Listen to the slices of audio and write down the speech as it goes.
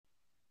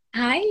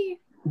Hi,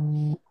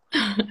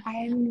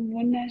 Einen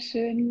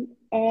wunderschönen,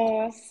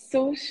 oh,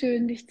 so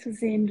schön, dich zu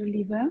sehen, du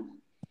Liebe.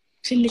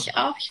 finde ich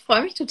auch. Ich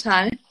freue mich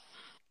total.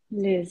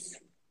 Liz.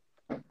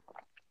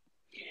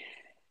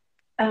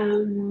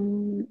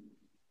 Ähm,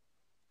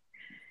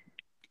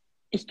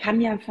 Ich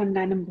kann ja von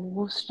deinem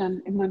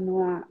Berufsstand immer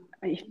nur,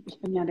 ich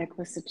bin ja der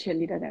größte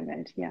Cheerleader der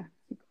Welt hier,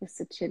 die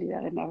größte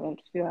Cheerleaderin der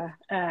Welt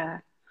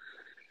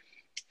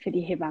für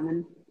die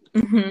Hebammen.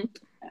 Mhm.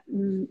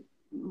 Ähm,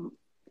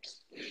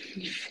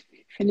 Ich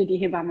finde, die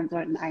Hebammen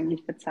sollten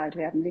eigentlich bezahlt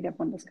werden, wie der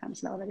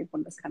Bundeskanzler oder die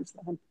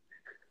Bundeskanzlerin.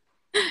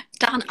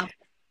 Daran ab.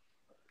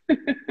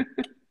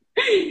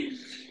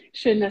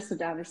 Schön, dass du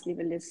da bist,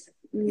 liebe Liz.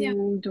 Ja.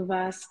 Du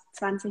warst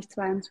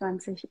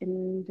 2022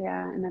 in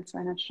der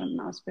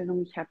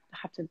 200-Stunden-Ausbildung. Ich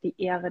hatte die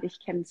Ehre, dich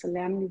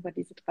kennenzulernen über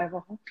diese 3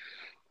 Wochen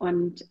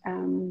und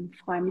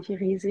freue mich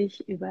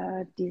riesig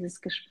über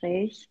dieses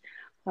Gespräch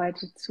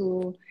heute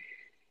zu.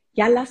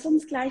 Ja, lass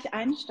uns gleich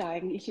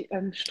einsteigen. Ich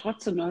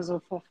strotze nur so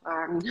vor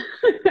Fragen.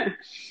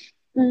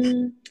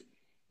 Mm,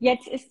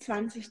 Jetzt ist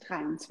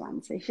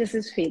 2023, es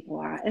ist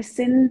Februar. Es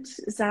sind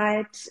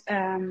seit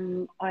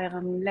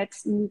eurem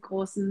letzten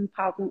großen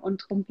Pauken- und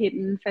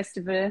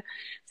Trompeten-Festival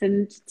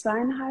sind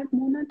 2,5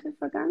 Monate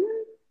vergangen.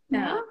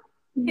 Ja,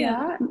 Ja.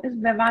 Ja. ja.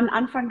 Wir waren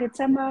Anfang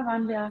Dezember,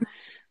 waren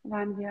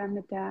wir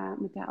mit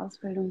der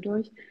Ausbildung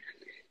durch.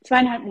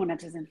 2,5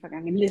 Monate sind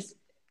vergangen. Liz,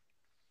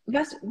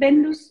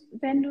 wenn du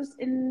es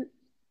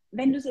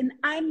in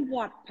ein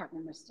Wort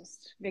packen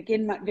müsstest, wir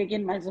gehen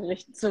mal so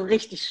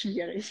richtig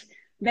schwierig.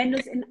 Wenn du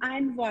es in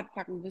ein Wort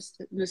packen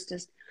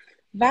müsstest,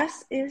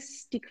 was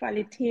ist die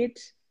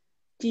Qualität,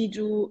 die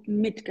du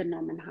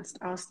mitgenommen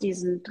hast aus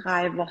diesen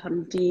 3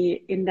 Wochen, die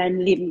in dein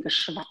Leben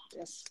geschwappt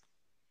ist?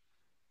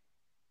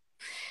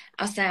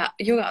 Aus der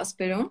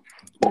Yoga-Ausbildung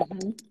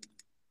Mhm.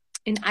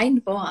 in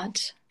ein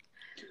Wort.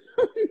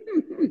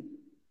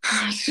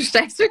 Du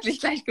steigst wirklich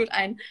gleich gut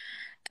ein.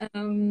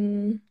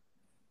 Ähm,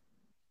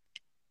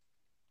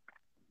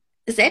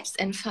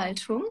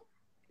 Selbstentfaltung.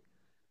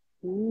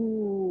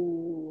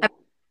 Uh, Habe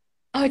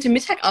heute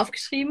Mittag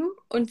aufgeschrieben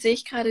und sehe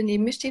ich gerade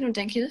neben mir stehen und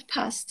denke, das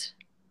passt.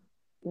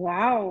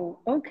 wow,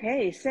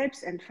 okay,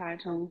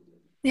 Selbstentfaltung.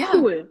 Ja.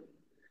 Cool.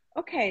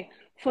 Okay,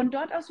 von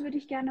dort aus würde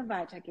ich gerne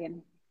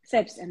weitergehen.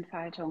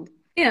 Selbstentfaltung.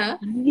 Ja.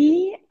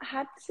 Wie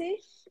hat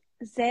sich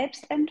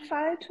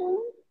Selbstentfaltung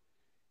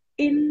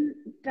in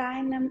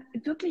deinem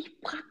wirklich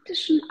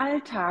praktischen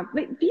Alltag,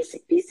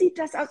 wie sieht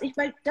das aus?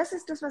 Weil das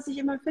ist das, was ich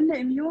immer finde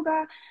im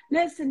Yoga.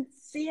 Ne, es sind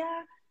sehr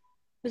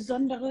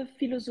besondere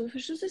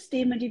philosophische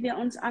Systeme, die wir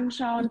uns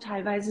anschauen.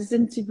 Teilweise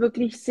sind sie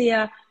wirklich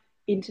sehr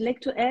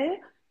intellektuell.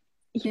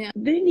 Ich Ja.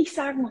 will nicht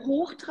sagen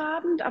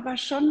hochtrabend, aber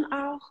schon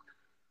auch,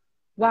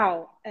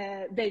 wow,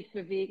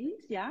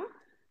 weltbewegend, ja.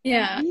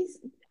 Ja. Wie,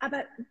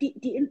 aber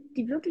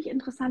die wirklich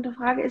interessante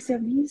Frage ist ja,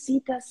 wie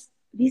sieht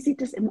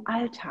das im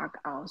Alltag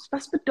aus?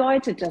 Was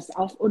bedeutet das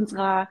auf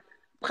unserer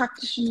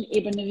praktischen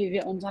Ebene, wie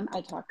wir unseren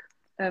Alltag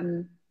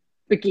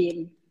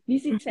begehen? Wie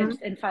sieht Mhm.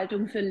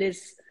 Selbstentfaltung für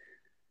Liz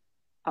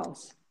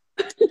aus?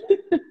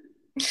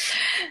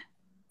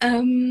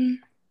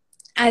 Ähm,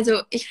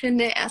 also ich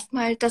finde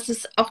erstmal, dass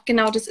es auch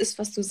genau das ist,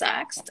 was du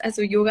sagst.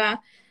 Also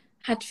Yoga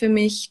hat für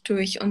mich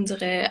durch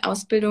unsere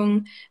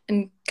Ausbildung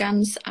einen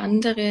ganz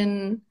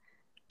anderen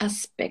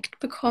Aspekt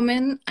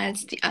bekommen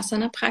als die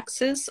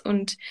Asana-Praxis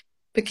und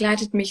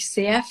begleitet mich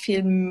sehr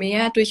viel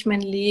mehr durch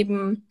mein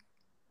Leben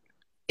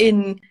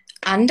in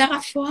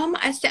anderer Form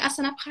als der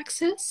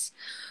Asana-Praxis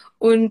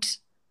und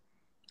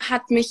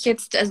hat mich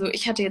jetzt, also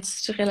ich hatte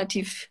jetzt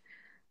relativ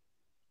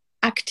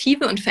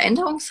aktive und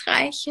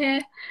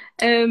veränderungsreiche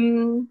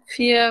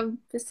 4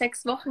 bis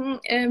 6 Wochen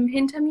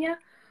hinter mir.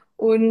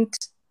 Und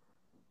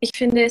ich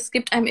finde, es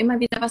gibt einem immer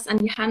wieder was an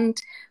die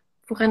Hand,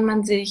 woran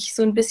man sich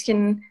so ein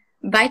bisschen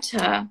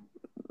weiter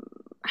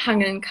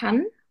hangeln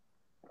kann.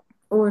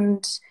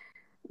 Und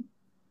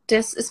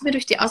das ist mir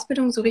durch die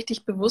Ausbildung so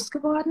richtig bewusst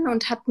geworden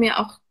und hat mir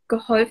auch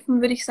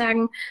geholfen, würde ich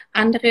sagen,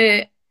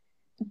 andere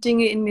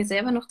Dinge in mir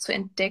selber noch zu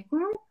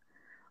entdecken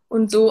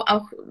und so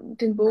auch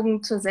den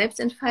Bogen zur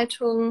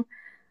Selbstentfaltung.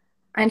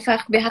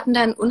 Einfach, wir hatten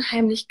da einen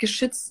unheimlich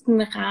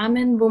geschützten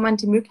Rahmen, wo man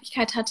die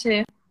Möglichkeit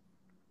hatte,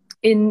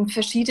 in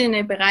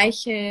verschiedene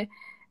Bereiche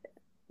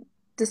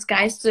des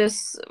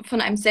Geistes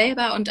von einem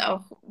selber und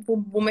auch,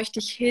 wo möchte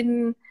ich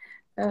hin?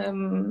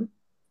 Ähm,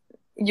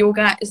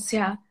 Yoga ist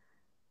ja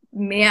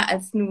mehr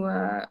als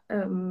nur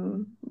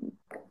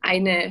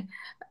eine,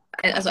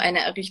 also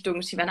eine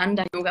Richtung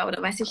Shivananda-Yoga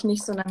oder weiß ich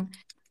nicht, sondern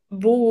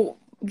wo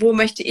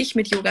möchte ich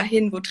mit Yoga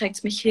hin? Wo trägt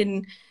es mich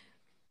hin?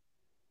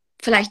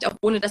 Vielleicht auch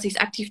ohne, dass ich es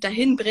aktiv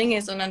dahin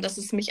bringe, sondern dass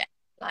es mich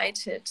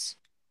leitet.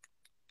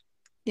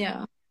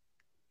 Ja.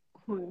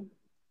 Cool.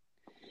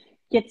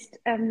 Jetzt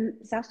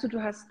sagst du,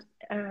 du hast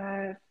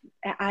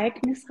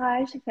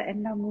ereignisreiche,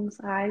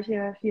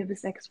 veränderungsreiche 4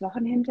 bis 6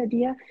 Wochen hinter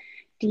dir.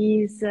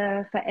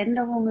 Diese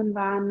Veränderungen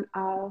waren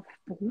auf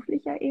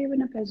beruflicher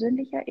Ebene,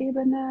 persönlicher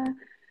Ebene.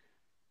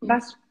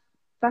 Was,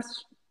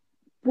 was,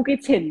 wo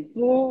geht's hin?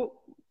 Wo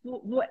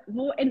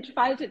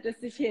entfaltet es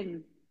sich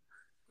hin?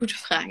 Gute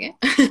Frage.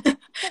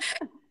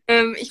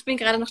 Ich bin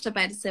gerade noch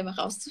dabei, das selber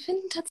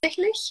rauszufinden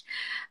tatsächlich.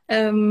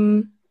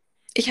 Ähm,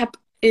 Ich habe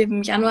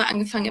im Januar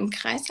angefangen, im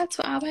Kreißsaal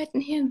zu arbeiten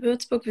hier in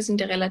Würzburg. Wir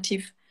sind ja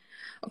relativ,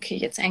 okay,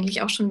 jetzt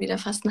eigentlich auch schon wieder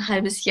fast ein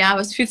halbes Jahr,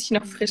 aber es fühlt sich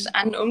noch frisch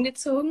an,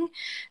 umgezogen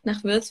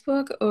nach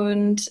Würzburg.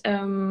 Und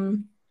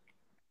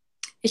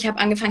ich habe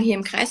angefangen, hier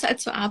im Kreißsaal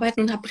zu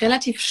arbeiten und habe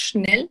relativ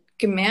schnell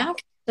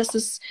gemerkt, dass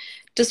es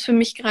das für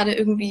mich gerade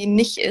irgendwie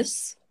nicht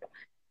ist.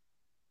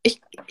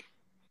 Ich,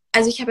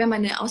 also ich habe ja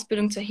meine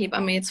Ausbildung zur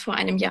Hebamme jetzt vor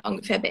einem Jahr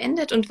ungefähr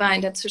beendet und war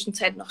in der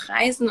Zwischenzeit noch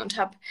reisen und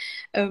habe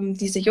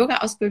diese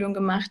Yoga-Ausbildung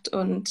gemacht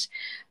und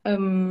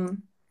habe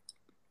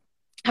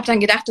dann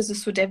gedacht, das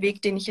ist so der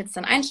Weg, den ich jetzt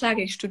dann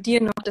einschlage. Ich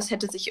studiere noch, das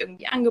hätte sich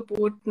irgendwie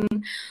angeboten.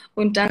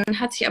 Und dann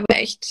hat sich aber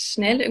echt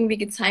schnell irgendwie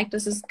gezeigt,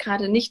 dass es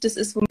gerade nicht das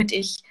ist, womit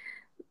ich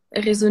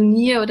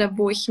resoniere oder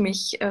wo ich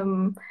mich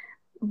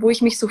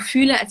so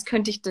fühle, als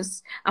könnte ich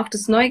das auch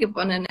das neu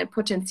gewonnene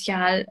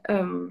Potenzial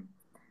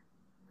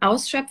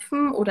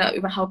ausschöpfen oder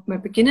überhaupt mal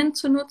beginnen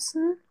zu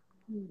nutzen.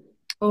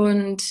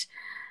 Und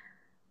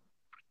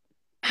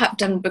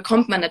dann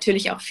bekommt man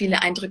natürlich auch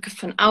viele Eindrücke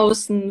von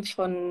außen,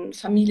 von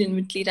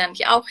Familienmitgliedern,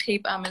 die auch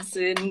Hebamme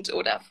sind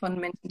oder von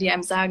Menschen, die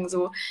einem sagen,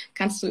 so,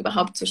 kannst du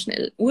überhaupt so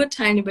schnell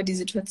urteilen über die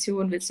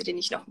Situation? Willst du dir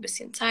nicht noch ein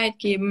bisschen Zeit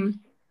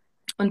geben?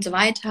 Und so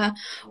weiter.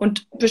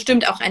 Und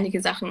bestimmt auch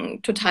einige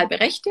Sachen total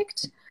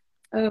berechtigt.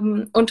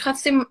 Und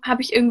trotzdem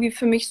habe ich irgendwie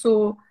für mich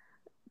so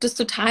das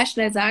total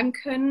schnell sagen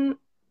können,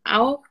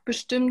 auch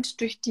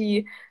bestimmt durch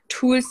die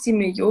Tools, die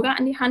mir Yoga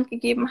an die Hand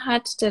gegeben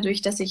hat,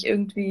 dadurch, dass ich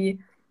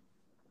irgendwie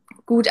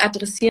gut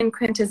adressieren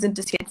könnte, sind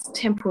es jetzt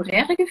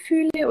temporäre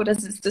Gefühle oder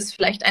ist das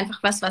vielleicht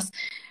einfach was, was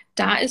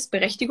da ist,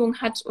 Berechtigung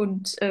hat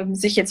und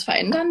sich jetzt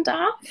verändern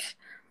darf?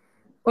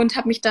 Und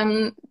habe mich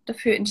dann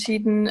dafür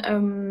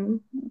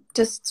entschieden,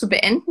 das zu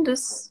beenden,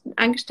 das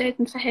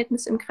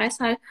Angestelltenverhältnis im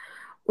Kreißsaal.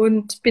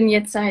 Und bin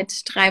jetzt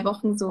seit 3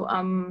 Wochen so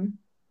am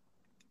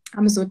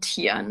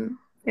Sortieren.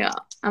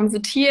 Ja, am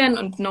Sortieren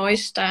und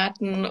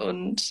Neustarten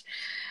und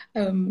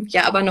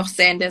ja, aber noch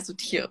sehr in der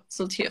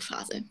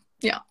Sortierphase.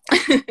 Ja,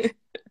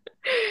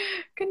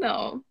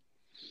 genau.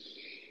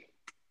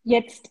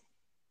 Jetzt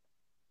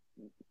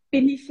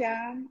bin ich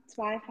ja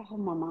zweifache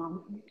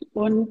Mama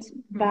und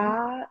Mhm.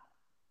 war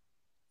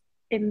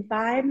in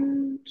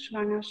beiden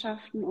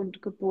Schwangerschaften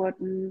und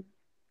Geburten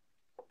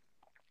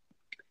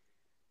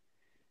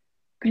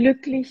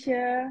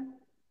glückliche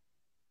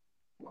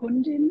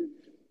Kundin,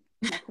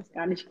 ich mag das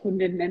gar nicht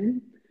Kundin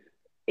nennen,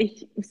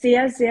 ich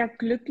sehr, sehr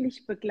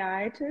glücklich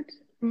begleitet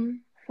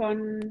Mhm.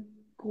 von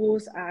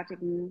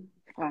großartigen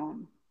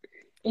Frauen.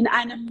 In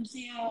einem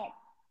sehr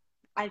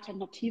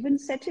alternativen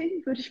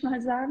Setting, würde ich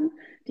mal sagen.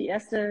 Die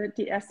erste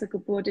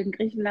Geburt in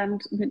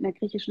Griechenland mit einer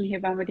griechischen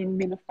Hebamme, die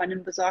mir eine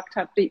Freundin besorgt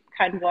hat, die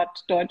kein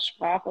Wort Deutsch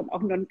sprach und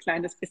auch nur ein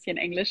kleines bisschen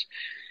Englisch,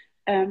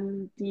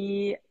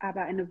 die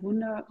aber eine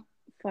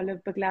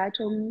wundervolle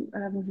Begleitung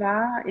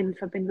war in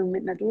Verbindung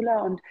mit einer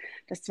Doula und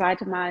das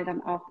zweite Mal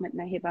dann auch mit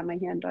einer Hebamme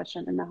hier in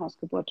Deutschland in der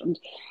Hausgeburt. Und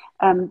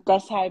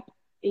deshalb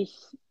ich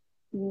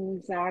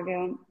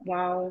sage,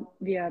 wow,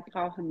 wir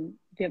brauchen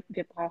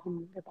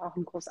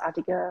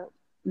großartige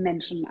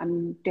Menschen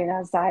an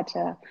der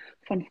Seite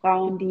von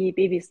Frauen, die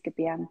Babys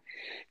gebären.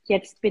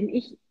 Jetzt bin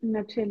ich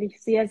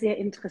natürlich sehr, sehr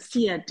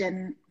interessiert,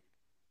 denn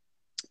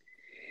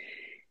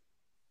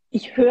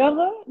ich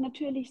höre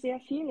natürlich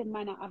sehr viel in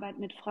meiner Arbeit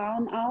mit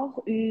Frauen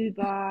auch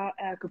über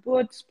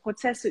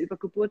Geburtsprozesse, über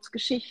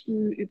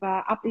Geburtsgeschichten,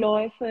 über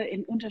Abläufe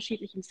in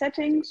unterschiedlichen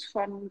Settings,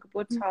 von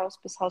Geburtshaus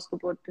bis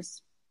Hausgeburt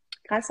bis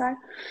Kreißsaal.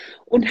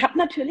 Und habe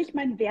natürlich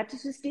mein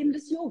Wertesystem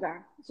des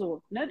Yoga.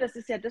 So, ne? Das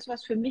ist ja das,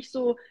 was für mich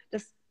so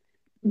das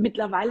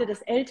mittlerweile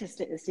das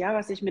Älteste ist, ja,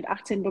 was ich mit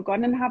 18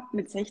 begonnen habe,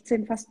 mit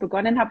 16 fast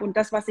begonnen habe und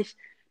das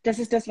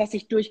ist das, was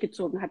sich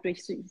durchgezogen hat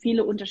durch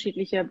viele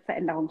unterschiedliche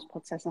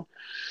Veränderungsprozesse.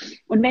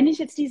 Und wenn ich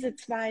jetzt diese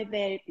zwei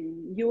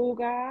Welten,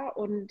 Yoga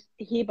und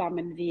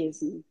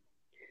Hebammenwesen,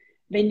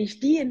 wenn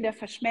ich die in der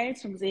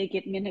Verschmelzung sehe,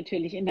 geht mir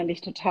natürlich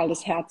innerlich total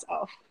das Herz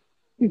auf.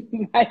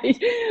 weil, ich,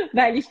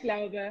 weil, ich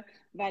glaube,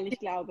 weil ich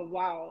glaube,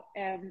 wow,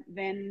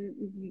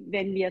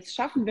 wenn wir es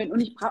schaffen würden,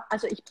 und ich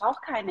brauche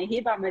keine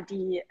Hebamme,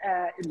 die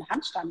im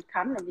Handstand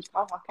kann, und ich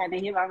brauche auch keine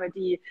Hebamme,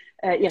 die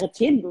ihre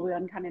Zehen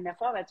berühren kann in der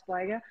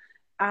Vorwärtsbeuge,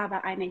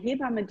 aber eine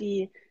Hebamme,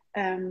 die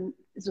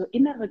so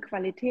innere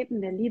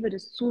Qualitäten der Liebe,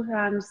 des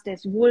Zuhörens,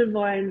 des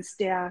Wohlwollens,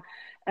 der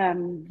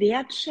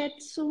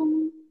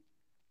Wertschätzung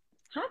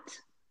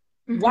hat.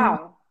 Mhm.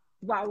 Wow,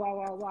 wow, wow,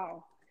 wow,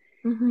 wow.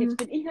 Jetzt Mhm.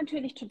 bin ich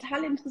natürlich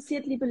total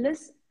interessiert, liebe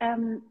Liz,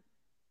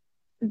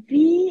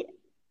 wie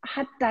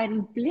hat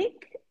dein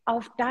Blick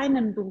auf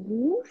deinen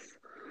Beruf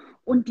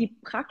und die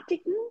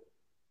Praktiken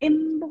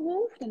im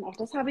Beruf, denn auch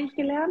das habe ich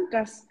gelernt,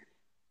 dass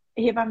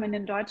Hebammen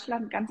in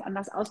Deutschland ganz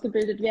anders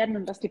ausgebildet werden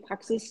und dass die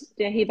Praxis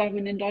der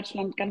Hebammen in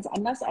Deutschland ganz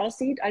anders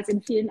aussieht als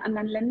in vielen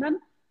anderen Ländern,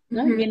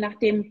 ne? Mhm. Je Ja.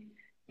 nachdem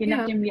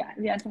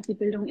wie einfach die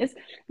Bildung ist.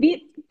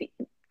 Wie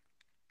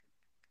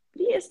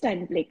ist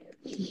dein Blick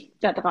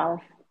da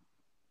drauf?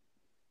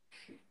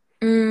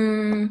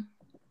 Mm,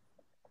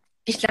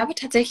 Ich glaube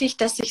tatsächlich,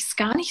 dass sich es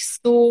gar nicht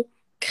so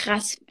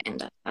krass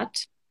verändert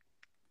hat.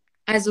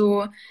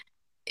 Also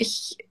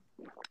ich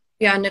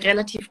ja eine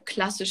relativ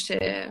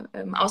klassische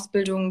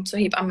Ausbildung zur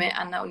Hebamme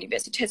an der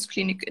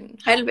Universitätsklinik in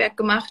Heidelberg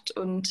gemacht.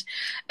 Und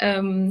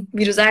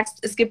wie du sagst,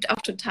 es gibt auch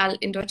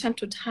in Deutschland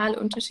total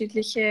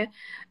unterschiedliche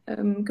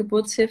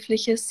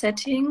geburtshilfliche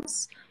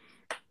Settings.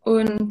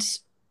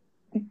 Und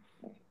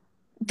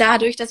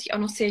dadurch, dass ich auch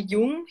noch sehr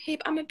jung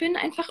Hebamme bin,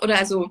 einfach, oder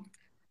also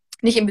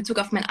nicht in Bezug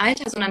auf mein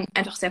Alter, sondern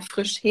einfach sehr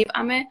frisch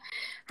Hebamme,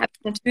 habe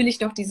ich natürlich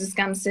noch dieses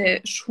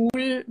ganze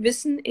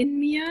Schulwissen in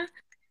mir.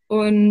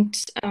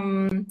 Und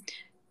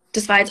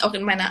das war jetzt auch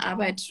in meiner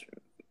Arbeit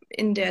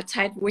in der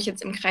Zeit, wo ich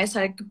jetzt im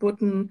Kreißsaal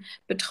Geburten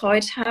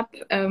betreut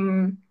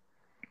habe,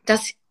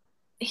 dass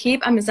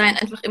Hebamme sein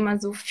einfach immer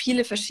so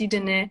viele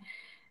verschiedene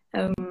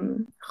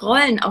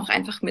Rollen auch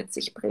einfach mit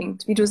sich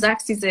bringt. Wie du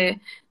sagst,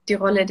 die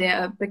Rolle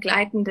der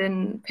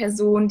begleitenden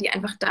Person, die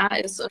einfach da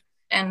ist und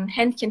ein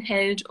Händchen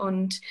hält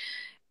und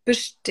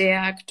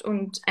bestärkt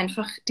und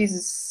einfach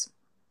dieses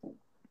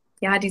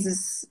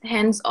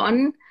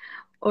Hands-on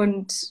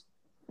und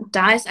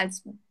da ist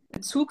als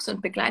Bezugs-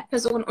 und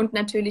Begleitperson und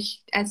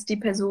natürlich als die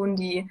Person,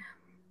 die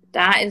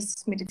da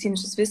ist,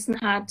 medizinisches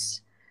Wissen hat,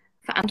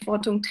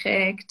 Verantwortung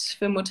trägt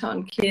für Mutter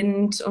und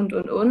Kind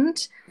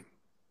und.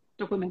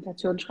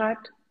 Dokumentation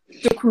schreibt.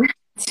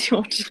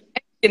 Dokumentation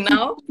schreibt,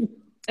 genau.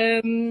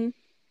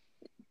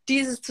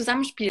 Dieses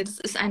Zusammenspiel, das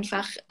ist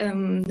einfach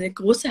eine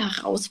große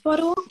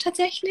Herausforderung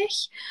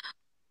tatsächlich.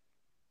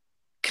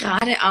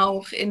 Gerade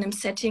auch in einem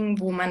Setting,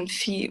 wo man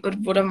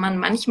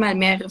manchmal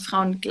mehrere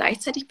Frauen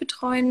gleichzeitig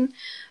betreuen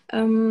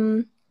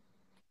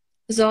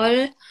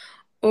soll.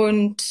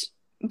 Und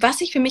was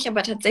sich für mich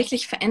aber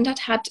tatsächlich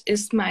verändert hat,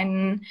 ist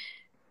mein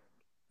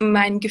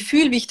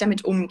Gefühl, wie ich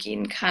damit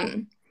umgehen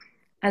kann.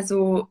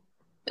 Also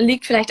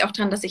liegt vielleicht auch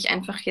daran, dass ich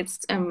einfach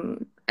jetzt,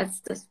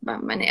 das war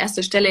meine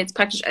erste Stelle jetzt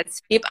praktisch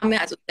als Hebamme,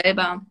 also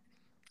selber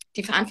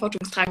die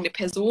verantwortungstragende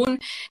Person,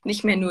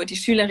 nicht mehr nur die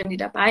Schülerin, die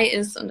dabei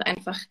ist und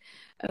einfach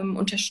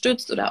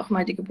unterstützt oder auch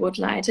mal die Geburt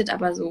leitet,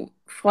 aber so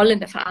voll in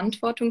der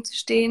Verantwortung zu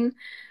stehen.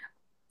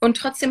 Und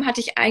trotzdem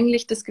hatte ich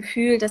eigentlich das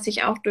Gefühl, dass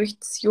ich auch durch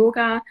das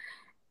Yoga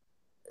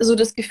so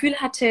das Gefühl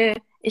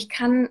hatte, ich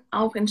kann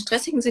auch in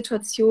stressigen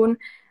Situationen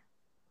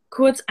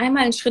kurz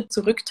einmal einen Schritt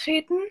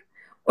zurücktreten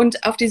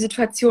und auf die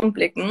Situation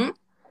blicken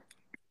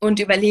und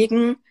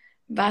überlegen,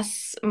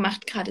 was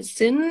macht gerade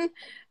Sinn?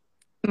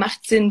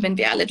 Macht Sinn, wenn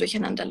wir alle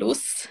durcheinander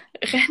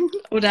losrennen?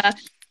 Oder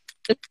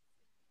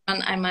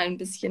man einmal ein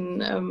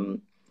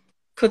bisschen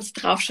kurz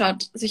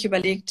draufschaut, sich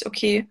überlegt,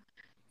 okay,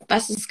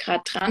 was ist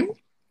gerade dran?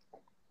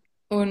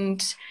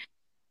 Und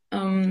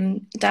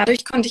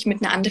dadurch konnte ich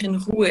mit einer anderen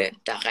Ruhe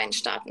da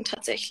reinstarten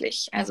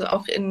tatsächlich. Also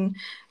auch in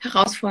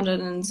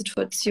herausfordernden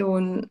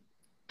Situationen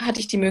hatte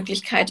ich die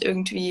Möglichkeit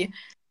irgendwie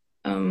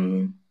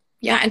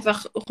ja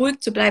einfach ruhig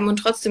zu bleiben und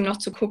trotzdem noch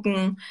zu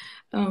gucken,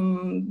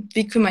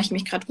 wie kümmere ich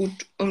mich gerade gut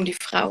um die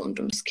Frau und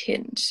ums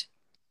Kind.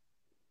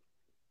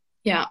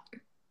 Ja,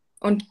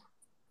 und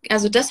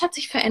also das hat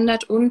sich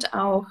verändert und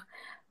auch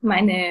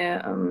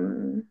meine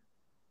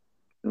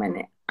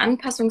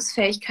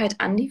Anpassungsfähigkeit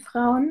an die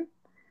Frauen,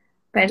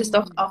 weil das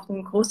doch auch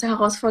eine große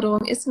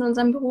Herausforderung ist in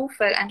unserem Beruf,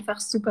 weil einfach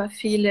super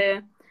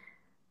viele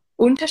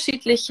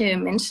unterschiedliche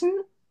Menschen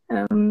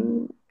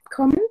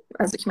kommen.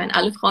 Also ich meine,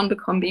 alle Frauen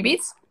bekommen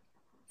Babys.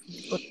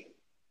 Und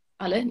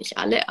alle, nicht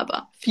alle,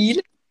 aber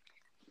viele.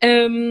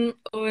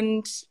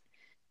 Und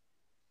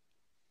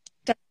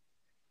da,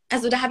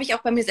 also da habe ich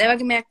auch bei mir selber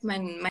gemerkt,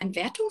 mein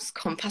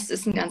Wertungskompass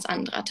ist ein ganz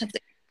anderer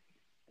tatsächlich.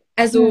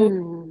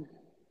 Also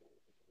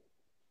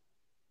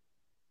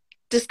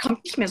das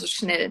kommt nicht mehr so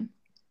schnell.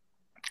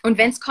 Und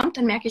wenn es kommt,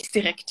 dann merke ich es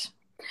direkt.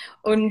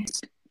 Und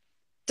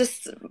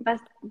das,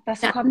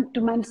 Was ja, kommt,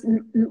 du meinst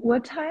ein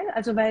Urteil?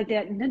 Also weil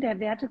der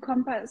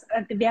Wertekompass,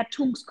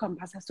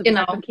 Wertungskompass hast du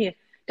gesagt, genau. okay,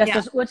 dass Ja,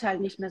 das Urteil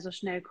nicht mehr so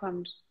schnell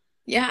kommt.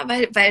 ja,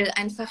 weil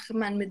einfach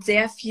man mit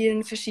sehr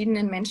vielen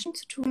verschiedenen Menschen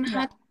zu tun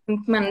Ja, hat.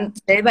 Und ja. man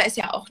selber ist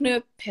ja auch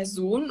eine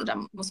Person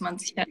oder muss man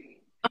sich ja,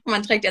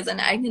 man trägt ja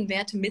seine eigenen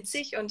Werte mit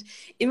sich und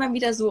immer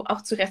wieder so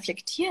auch zu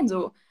reflektieren,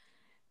 so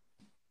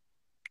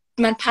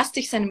man passt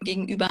sich seinem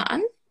Gegenüber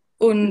an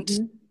und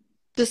Mhm.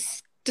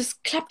 das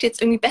klappt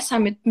jetzt irgendwie besser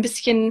mit ein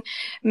bisschen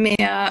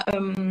mehr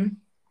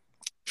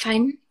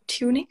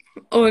Feintuning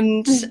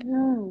und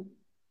Mhm.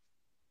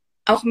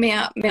 auch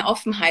mehr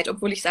Offenheit,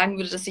 obwohl ich sagen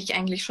würde, dass ich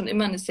eigentlich schon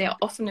immer eine sehr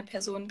offene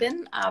Person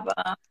bin,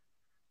 aber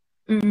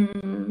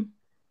mm,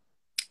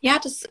 ja,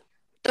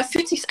 da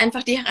fühlt sich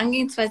einfach, die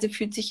Herangehensweise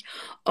fühlt sich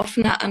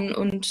offener an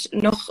und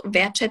noch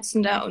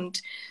wertschätzender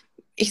und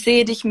ich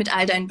sehe dich mit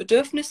all deinen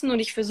Bedürfnissen und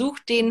ich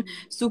versuche den,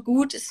 so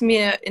gut es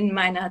mir in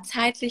meiner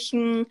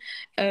zeitlichen,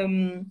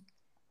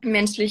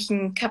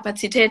 menschlichen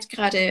Kapazität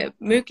gerade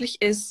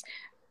möglich ist,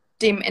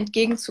 dem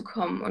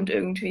entgegenzukommen und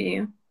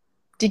irgendwie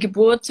die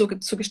Geburt so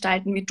zu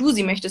gestalten, wie du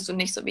sie möchtest und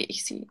nicht so, wie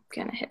ich sie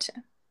gerne hätte.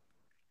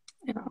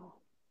 Ja.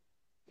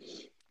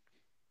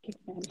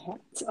 Gib mir ein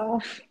Herz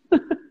auf.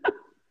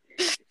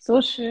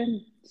 So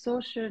schön,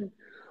 so schön.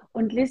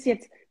 Und Liz,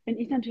 jetzt bin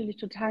ich natürlich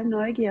total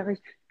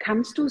neugierig.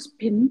 Kannst du es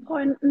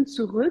pinpointen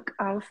zurück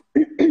auf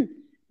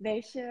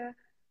welche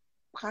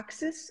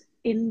Praxis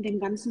in dem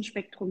ganzen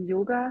Spektrum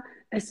Yoga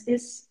es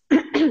ist,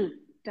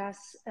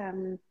 dass,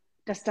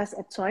 dass das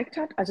erzeugt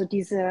hat, also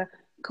diese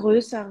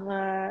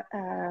größere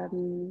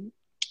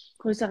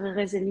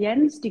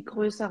Resilienz, die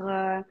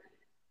größere,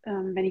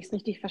 wenn ich es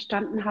richtig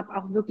verstanden habe,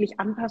 auch wirklich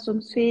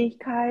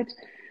Anpassungsfähigkeit,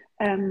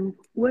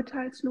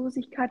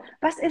 Urteilslosigkeit.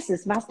 Was ist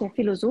es? War es der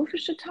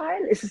philosophische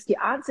Teil? Ist es die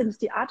Art? Sind es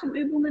die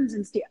Atemübungen?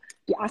 Sind es die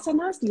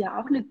Asanas, die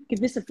ja auch eine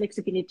gewisse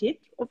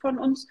Flexibilität von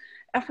uns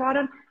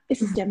erfordern?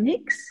 Ist es der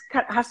Mix?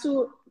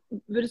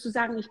 Würdest du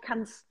sagen,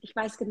 ich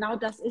weiß genau,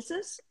 das ist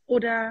es?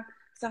 Oder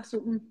sagst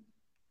du,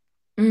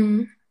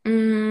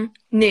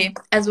 Nee,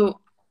 also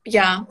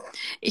ja,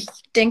 ich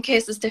denke,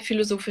 es ist der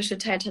philosophische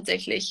Teil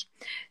tatsächlich.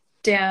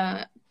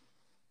 Der,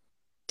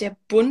 der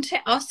bunte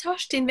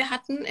Austausch, den wir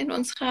hatten in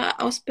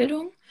unserer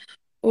Ausbildung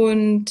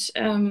und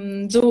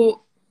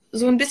so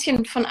ein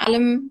bisschen von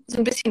allem, so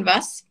ein bisschen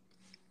was,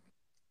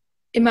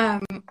 immer,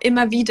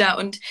 immer wieder.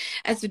 Und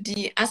also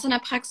die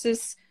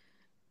Asana-Praxis,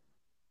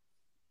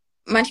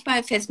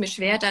 manchmal fällt es mir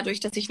schwer,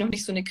 dadurch, dass ich noch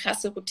nicht so eine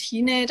krasse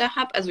Routine da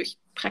habe. Also ich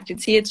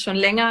praktiziere jetzt schon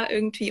länger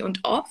irgendwie und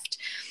oft,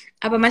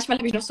 aber manchmal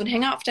habe ich noch so einen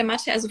Hänger auf der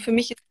Matte. Also für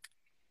mich ist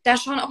da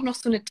schon auch noch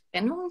so eine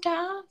Trennung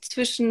da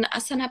zwischen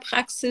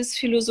Asana-Praxis,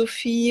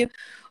 Philosophie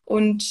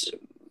und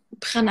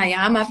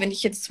Pranayama. Wenn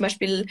ich jetzt zum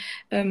Beispiel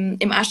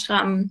im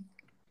Ashram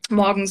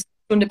morgens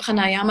so eine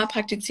Pranayama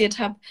praktiziert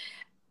habe,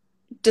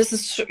 das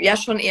ist ja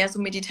schon eher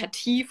so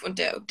meditativ und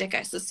der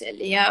Geist ist sehr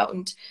leer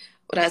und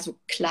oder so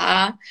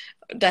klar,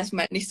 da ist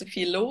mal nicht so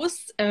viel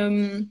los.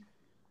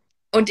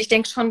 Und ich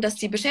denke schon, dass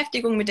die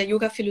Beschäftigung mit der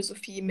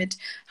Yoga-Philosophie, mit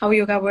How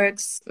Yoga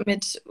Works,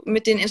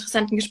 mit den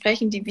interessanten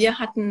Gesprächen, die wir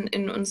hatten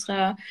in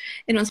unserer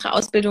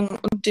Ausbildung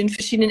und den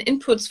verschiedenen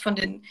Inputs von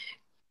den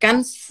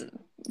ganz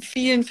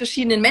vielen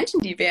verschiedenen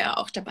Menschen, die wir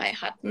auch dabei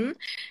hatten,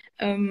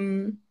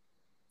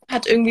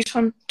 hat irgendwie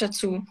schon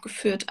dazu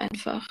geführt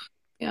einfach.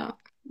 Ja.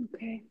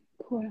 okay,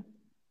 cool.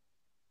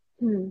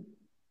 Hm.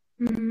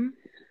 Mhm.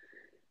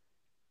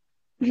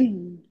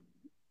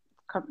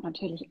 Kommt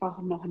natürlich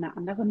auch noch eine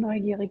andere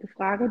neugierige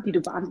Frage, die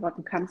du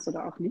beantworten kannst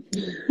oder auch nicht.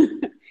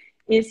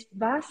 Ist,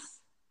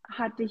 was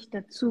hat dich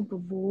dazu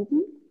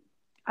bewogen,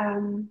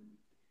 ähm,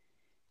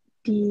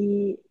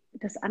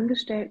 das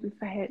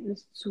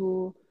Angestelltenverhältnis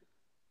zu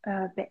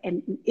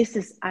beenden? Ist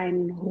es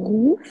ein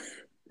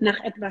Ruf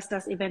nach etwas,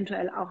 das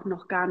eventuell auch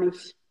noch gar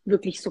nicht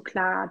wirklich so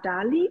klar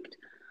da liegt?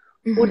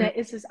 Mhm. Oder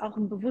ist es auch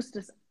ein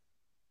bewusstes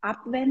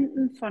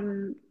Abwenden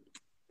von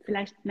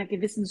vielleicht einer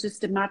gewissen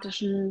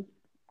systematischen,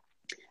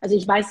 also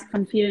ich weiß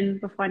von vielen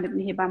befreundeten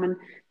Hebammen,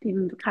 die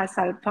im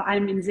Kreißsaal vor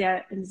allem in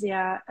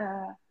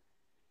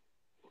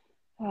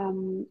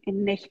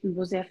Nächten,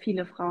 wo sehr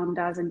viele Frauen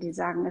da sind, die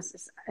sagen, es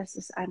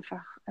ist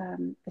einfach,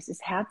 es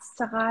ist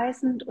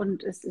herzzerreißend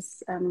und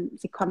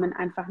sie kommen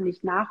einfach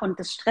nicht nach. Und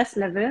das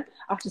Stresslevel,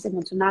 auch das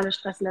emotionale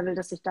Stresslevel,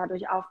 das sich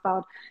dadurch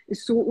aufbaut,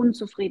 ist so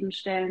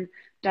unzufriedenstellend,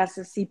 dass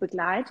es sie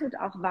begleitet,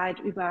 auch weit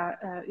über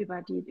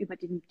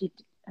die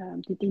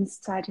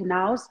Dienstzeit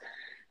hinaus,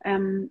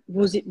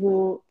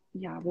 wo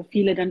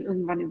viele dann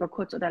irgendwann über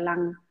kurz oder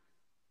lang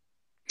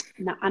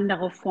eine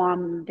andere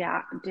Form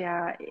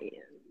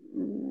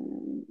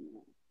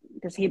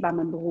des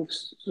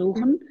Hebammenberufs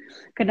suchen.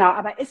 Genau,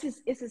 aber ich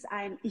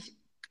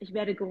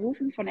werde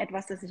gerufen von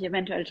etwas, das ich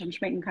eventuell schon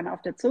schmecken kann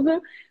auf der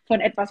Zunge, von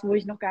etwas, wo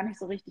ich noch gar nicht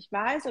so richtig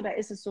weiß, oder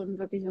ist es so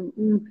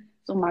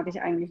mag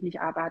ich eigentlich nicht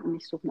arbeiten,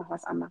 ich suche nach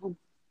was anderem?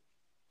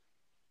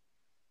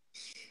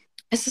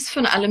 Es ist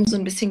von allem so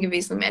ein bisschen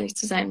gewesen, um ehrlich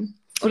zu sein.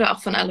 Oder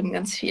auch von allem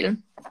ganz viel.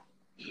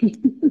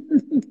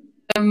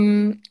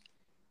 Ähm,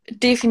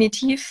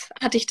 definitiv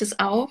hatte ich das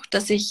auch,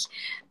 dass ich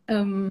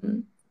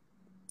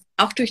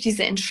auch durch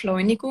diese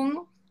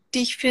Entschleunigung,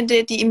 die ich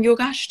finde, die im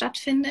Yoga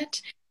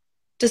stattfindet,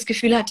 das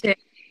Gefühl hatte,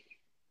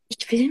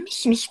 ich will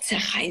mich nicht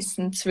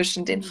zerreißen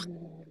zwischen den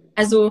Frauen.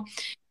 Also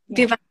Ja.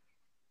 wir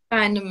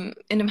waren in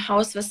einem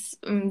Haus, was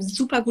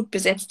super gut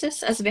besetzt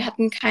ist. Also wir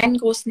hatten keinen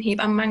großen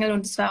Hebammenmangel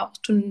und es war auch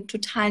ein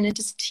total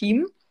nettes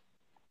Team.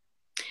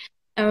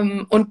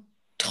 Und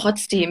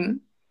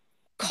trotzdem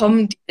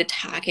kommen diese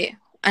Tage,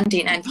 an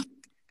denen einfach,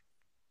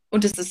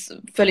 und das ist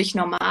völlig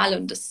normal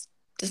und das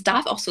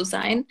darf auch so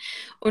sein.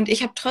 Und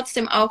ich habe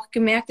trotzdem auch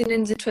gemerkt in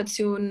den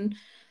Situationen,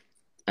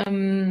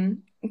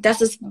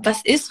 dass es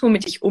was ist,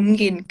 womit ich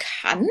umgehen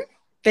kann.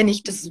 Wenn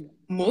ich das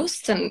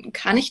muss, dann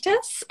kann ich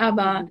das,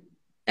 aber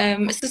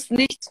es ist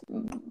nichts,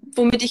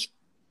 womit ich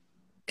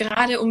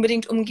gerade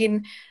unbedingt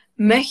umgehen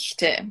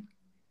möchte.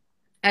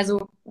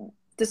 Also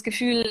das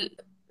Gefühl,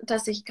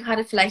 dass ich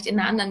gerade vielleicht in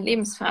einer anderen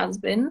Lebensphase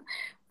bin,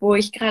 wo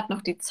ich gerade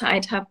noch die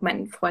Zeit habe.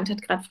 Mein Freund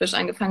hat gerade frisch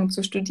angefangen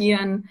zu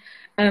studieren.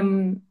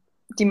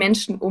 Die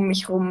Menschen um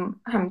mich herum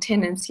haben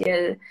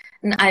tendenziell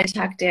einen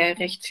Alltag, der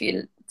recht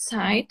viel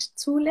Zeit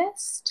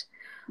zulässt.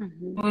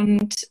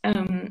 Und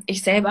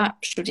ich selber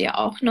studiere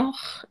auch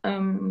noch.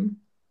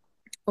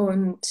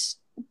 Und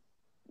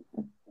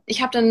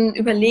ich habe dann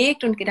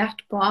überlegt und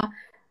gedacht, boah,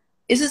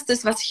 ist es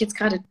das, was ich jetzt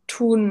gerade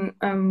tun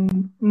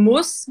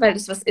muss, weil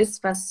das was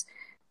ist, was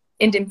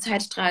in dem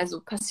Zeitstrahl so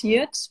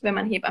passiert. Wenn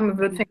man Hebamme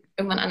wird, fängt man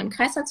irgendwann an, im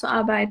Kreißsaal zu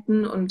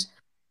arbeiten und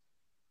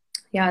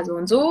ja, so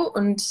und so.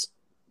 Und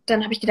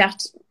dann habe ich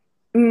gedacht,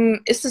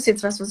 ist das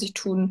jetzt was, was ich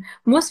tun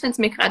muss, wenn es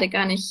mir gerade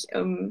gar nicht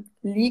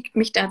liegt,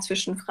 mich da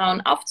zwischen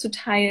Frauen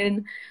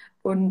aufzuteilen?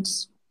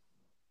 Und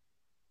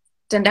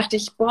dann dachte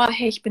ich, boah,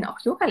 hey, ich bin auch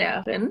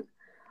Yogalehrerin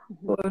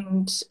Mhm.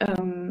 und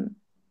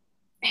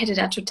hätte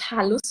da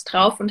total Lust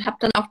drauf und habe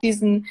dann auch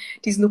diesen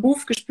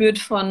Ruf gespürt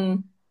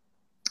von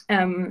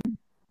ähm,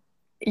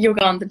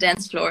 Yoga on the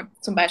Dance Floor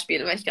zum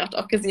Beispiel, weil ich gerade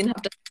auch gesehen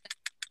habe.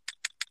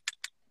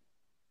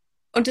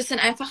 Und das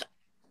sind einfach,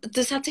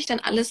 das hat sich dann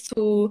alles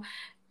so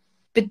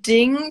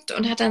bedingt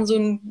und hat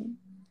dann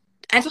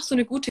einfach so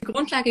eine gute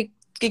Grundlage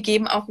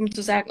gegeben, auch um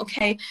zu sagen,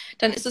 okay,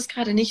 dann ist es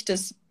gerade nicht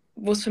das,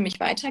 wo es für mich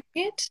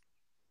weitergeht.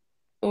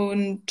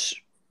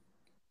 Und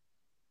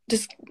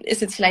das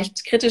ist jetzt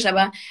vielleicht kritisch,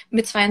 aber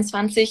mit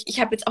 22, ich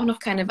habe jetzt auch noch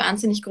keine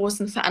wahnsinnig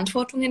großen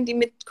Verantwortungen, die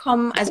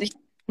mitkommen. Also ich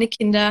habe keine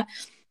Kinder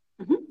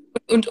Mhm.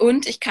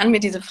 und. Ich kann mir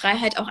diese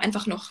Freiheit auch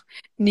einfach noch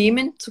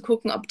nehmen, zu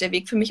gucken, ob der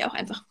Weg für mich auch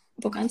einfach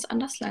wo ganz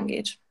anders lang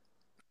geht.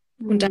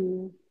 Und dann,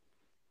 Mhm.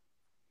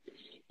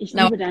 Ich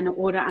genau, liebe deine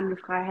Ode an die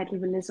Freiheit,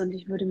 liebe Liz, und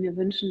ich würde mir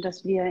wünschen,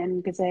 dass wir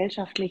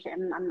gesellschaftlich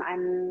an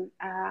einen,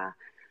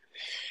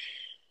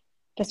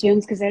 dass wir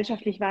uns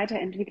gesellschaftlich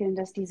weiterentwickeln,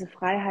 dass diese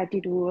Freiheit,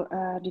 die du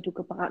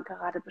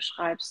gerade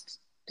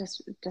beschreibst,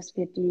 dass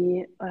wir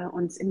die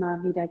uns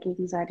immer wieder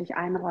gegenseitig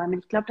einräumen.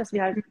 Ich glaube, dass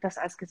wir halt das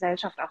als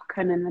Gesellschaft auch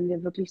können, wenn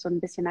wir wirklich so ein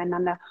bisschen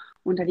einander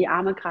unter die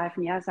Arme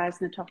greifen, ja, sei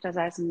es eine Tochter,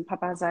 sei es ein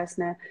Papa, sei es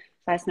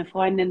eine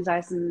Freundin, sei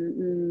es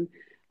ein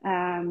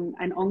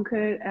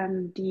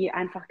Onkel, die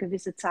einfach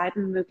gewisse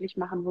Zeiten möglich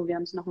machen, wo wir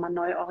uns nochmal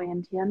neu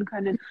orientieren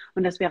können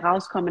und dass wir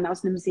rauskommen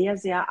aus einem sehr,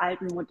 sehr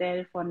alten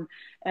Modell von,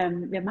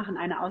 wir machen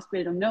eine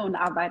Ausbildung, ne, und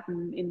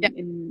arbeiten ja,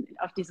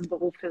 auf diesem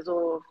Beruf für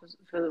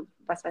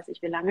was weiß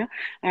ich wie lange,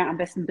 am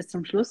besten bis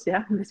zum Schluss,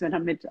 ja, bis wir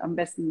damit am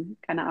besten,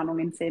 keine Ahnung,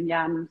 in 10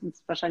 Jahren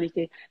ist wahrscheinlich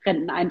die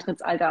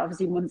Renteneintrittsalter auf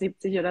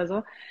 77 oder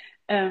so.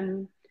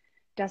 Ähm,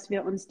 Dass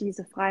wir uns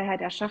diese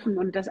Freiheit erschaffen.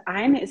 Und das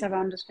eine ist aber,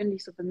 und das finde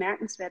ich so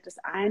bemerkenswert, das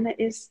eine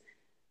ist,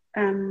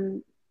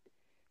 ähm,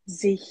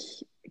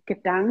 sich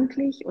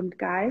gedanklich und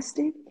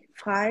geistig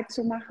frei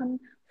zu machen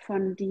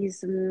von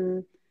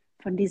diesem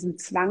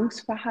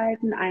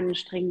Zwangsverhalten, einen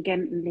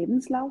stringenten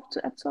Lebenslauf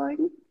zu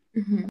erzeugen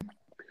mhm.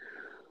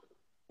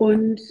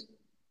 und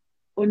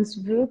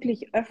uns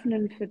wirklich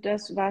öffnen für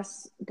das,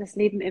 was das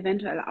Leben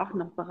eventuell auch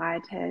noch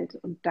bereithält.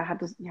 Und da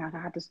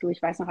hattest du,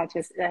 ich weiß noch, als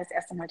wir das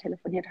erste Mal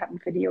telefoniert hatten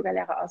für die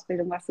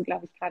Yogalehrerausbildung, warst du,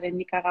 glaube ich, gerade in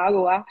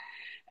Nicaragua.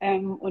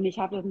 Und ich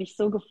hatte mich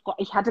so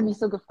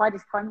gefreut.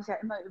 Ich freue mich ja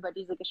immer über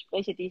diese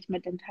Gespräche, die ich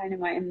mit den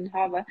TeilnehmerInnen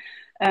habe.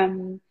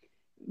 Ähm,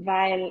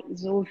 Weil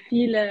so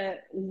viele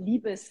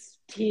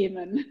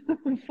Liebesthemen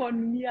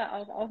von mir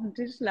auch auf dem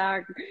Tisch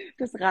lagen.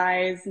 Das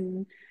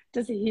Reisen,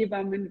 das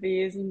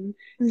Hebammenwesen,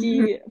 Mhm.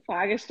 die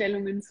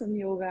Fragestellungen zum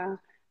Yoga.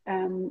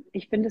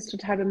 Ich finde es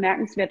total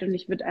bemerkenswert und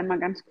ich würde einmal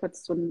ganz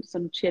kurz so ein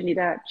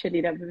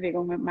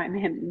Cheerleader-Bewegung mit meinen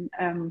Händen,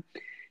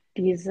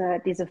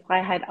 diese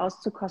Freiheit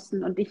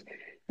auszukosten. Und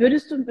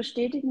würdest du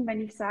bestätigen,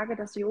 wenn ich sage,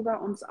 dass Yoga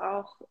uns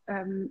auch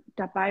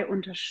dabei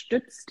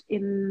unterstützt,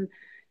 in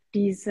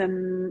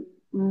diesem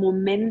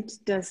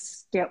Moment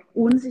der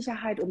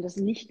Unsicherheit und des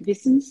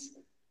Nichtwissens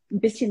ein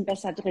bisschen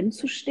besser drin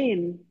zu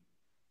stehen?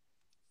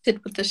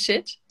 Sit with the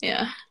shit,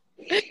 ja.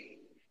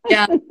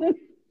 Ja, auf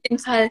jeden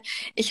Fall.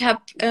 Ich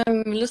habe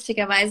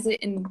lustigerweise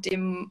in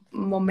den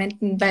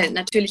Momenten, weil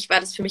natürlich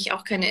war das für mich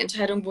auch keine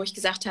Entscheidung, wo ich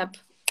gesagt habe,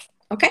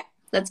 okay,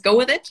 let's go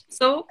with it.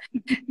 So,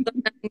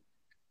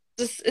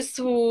 das ist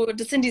so,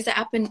 das sind diese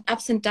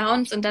Ups and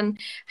Downs. Und dann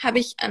habe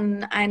ich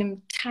an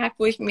einem Tag,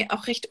 wo ich mir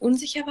auch recht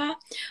unsicher war,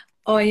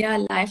 euer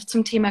Live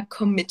zum Thema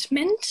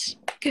Commitment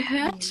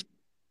gehört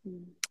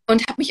Mhm.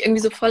 und habe mich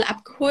irgendwie so voll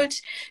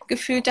abgeholt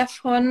gefühlt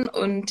davon.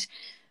 Und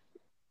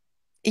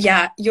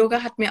ja,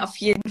 Yoga hat mir auf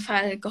jeden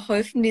Fall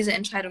geholfen, diese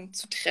Entscheidung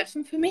zu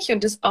treffen für mich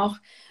und das auch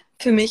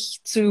für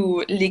mich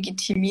zu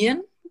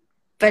legitimieren,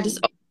 weil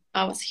das auch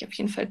war, was ich auf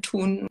jeden Fall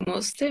tun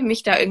musste,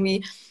 mich da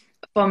irgendwie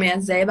vor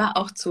mir selber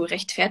auch zu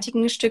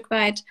rechtfertigen, ein Stück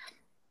weit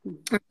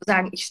und zu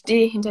sagen, ich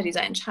stehe hinter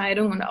dieser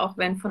Entscheidung. Und auch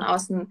wenn von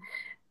außen,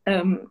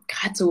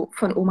 gerade so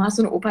von Omas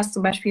und Opas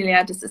zum Beispiel,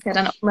 ja, das ist ja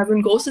dann auch immer so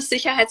ein großes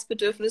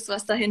Sicherheitsbedürfnis,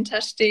 was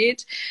dahinter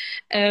steht,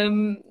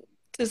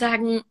 zu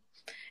sagen,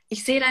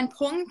 ich sehe deinen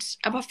Punkt,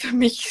 aber für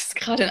mich ist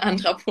gerade ein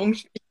anderer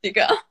Punkt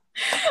wichtiger.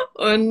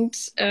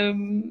 Und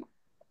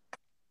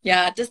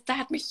ja, da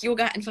hat mich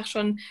Yoga einfach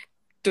schon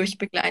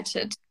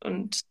durchbegleitet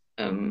und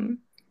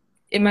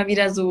immer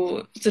wieder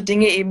so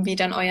Dinge eben wie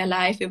dann euer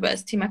Live über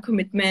das Thema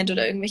Commitment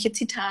oder irgendwelche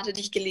Zitate,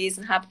 die ich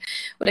gelesen habe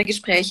oder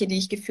Gespräche, die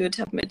ich geführt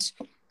habe mit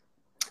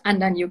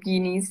anderen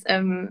Yoginis,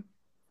 haben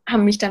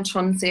mich dann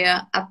schon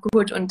sehr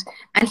abgeholt und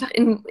einfach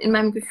in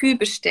meinem Gefühl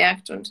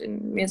bestärkt und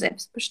in mir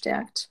selbst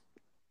bestärkt.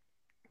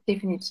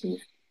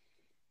 Definitiv.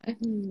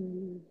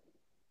 Hm.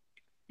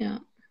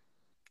 Ja.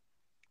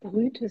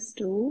 Brütest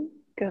du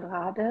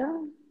gerade?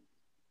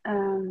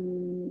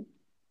 Ähm,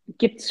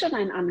 Gibt es schon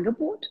ein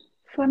Angebot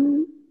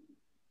von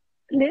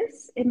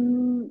Liz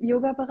im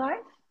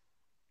Yoga-Bereich?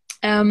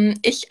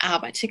 Ich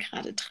arbeite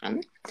gerade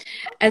dran.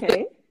 Also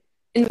Okay.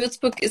 in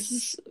Würzburg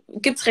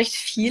gibt es recht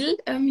viel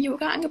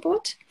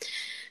Yoga-Angebot.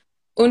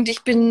 Und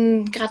ich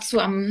bin gerade so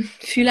am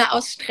Fühler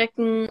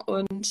ausstrecken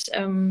und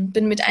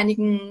bin mit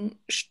einigen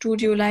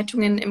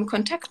Studioleitungen im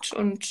Kontakt.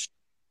 Und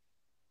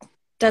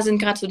da sind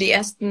gerade so die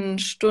ersten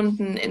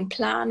Stunden in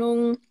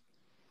Planung.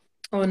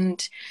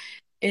 Und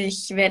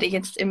ich werde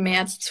jetzt im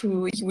März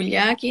zu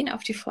Julia gehen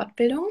auf die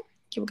Fortbildung,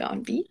 Yoga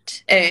on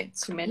Beat,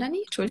 zu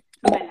Melanie, Entschuldigung.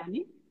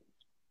 Melanie?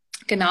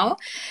 Genau.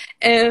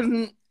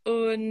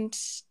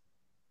 Und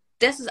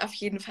das ist auf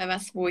jeden Fall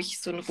was, wo ich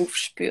so einen Ruf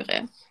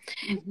spüre.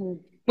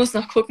 Mhm. Muss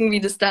noch gucken, wie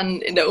das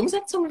dann in der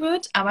Umsetzung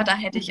wird, aber da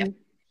hätte ich Mhm.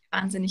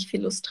 wahnsinnig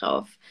viel Lust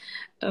drauf.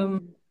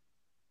 Mhm.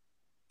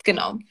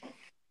 Genau.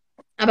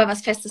 Aber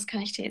was Festes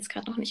kann ich dir jetzt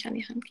gerade noch nicht an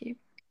die Hand geben.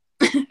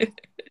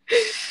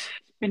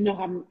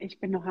 Ich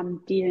bin noch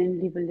am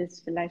Dealen, liebe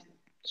Liz. Vielleicht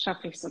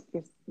schaffe ich es,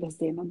 wir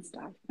sehen uns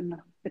da.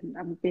 Bin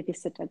am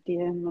Babysitter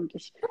dealen und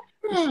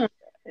Hm.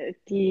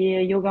 die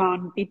Yoga-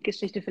 und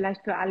Beat-Geschichte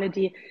vielleicht für alle,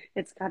 die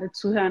jetzt gerade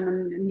zuhören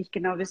und nicht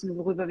genau wissen,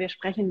 worüber wir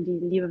sprechen.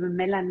 Die liebe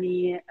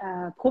Melanie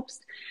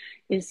Probst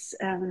ist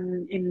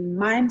in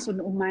Mainz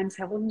und um Mainz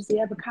herum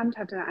sehr bekannt,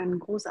 hatte ein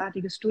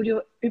großartiges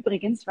Studio.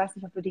 Übrigens, ich weiß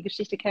nicht, ob du die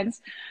Geschichte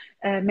kennst,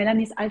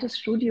 Melanies altes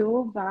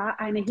Studio war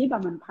eine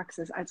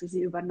Hebammenpraxis, als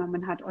sie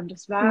übernommen hat. Und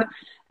es war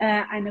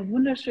eine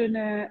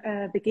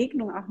wunderschöne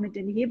Begegnung auch mit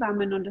den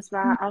Hebammen. Und es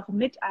war auch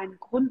mit ein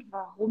Grund,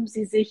 warum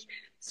sie sich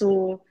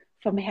so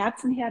vom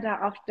Herzen her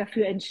da auch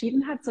dafür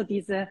entschieden hat, so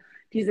diese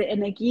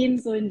Energien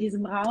so in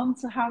diesem Raum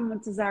zu haben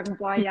und zu sagen,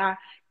 boah, ja,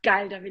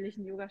 geil, da will ich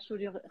ein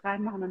Yoga-Studio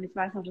reinmachen. Und ich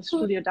weiß noch, das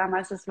Studio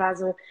damals, das war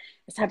so,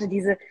 es hatte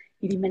diese,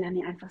 wie die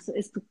Melanie einfach so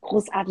ist, so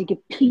großartige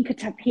pinke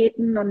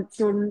Tapeten und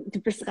so,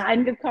 du bist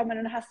reingekommen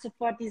und hast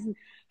sofort diesen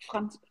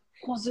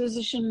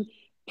französischen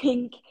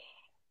Pink,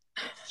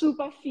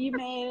 super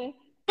female.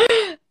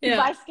 Du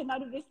Ja. weißt genau,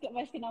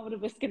 weißt genau, wo du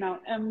bist, genau.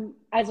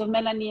 Also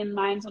Melanie in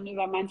Mainz und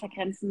über Mainzer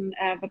Grenzen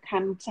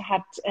bekannt,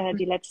 hat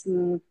die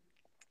letzten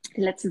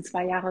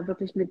 2 Jahre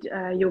wirklich mit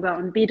Yoga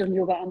on Beat und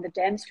Yoga on the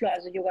Dance Floor.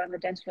 Also Yoga on the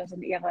Dance Floor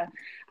sind ihre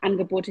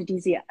Angebote,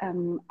 die sie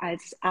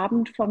als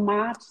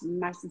Abendformat,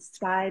 meistens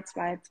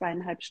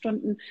 2,5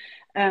 Stunden,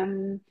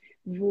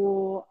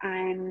 wo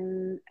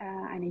eine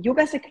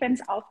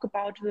Yoga-Sequenz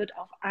aufgebaut wird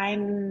auf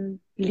ein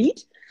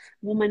Lied,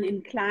 wo man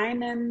in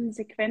kleinen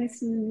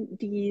Sequenzen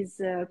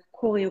diese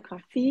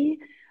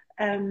Choreografie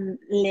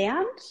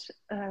lernt,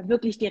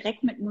 wirklich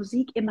direkt mit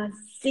Musik, immer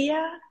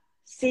sehr,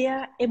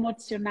 sehr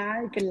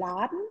emotional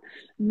geladen,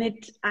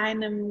 mit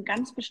einem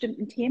ganz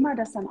bestimmten Thema,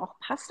 das dann auch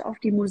passt auf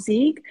die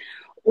Musik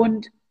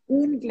und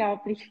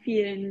unglaublich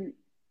vielen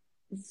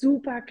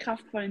super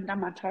kraftvollen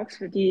Dhamma-Talks,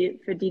 für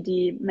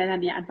die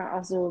Melanie einfach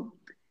auch so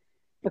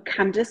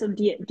bekannt ist und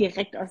die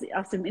direkt aus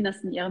dem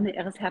Innersten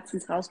ihres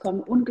Herzens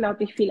rauskommen.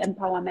 Unglaublich viel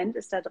Empowerment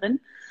ist da drin.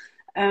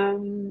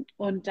 Und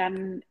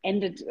dann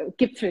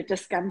gipfelt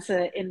das Ganze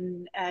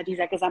in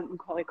dieser gesamten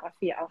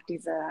Choreografie auf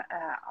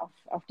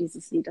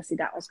dieses Lied, das sie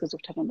da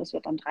ausgesucht hat. Und das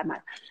wird dann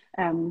dreimal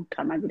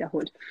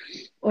wiederholt.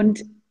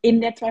 Und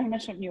in der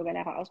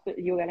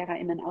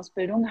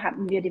 200-Stunden-Yogalehrerinnen-Ausbildung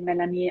hatten wir die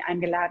Melanie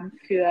eingeladen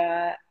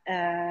für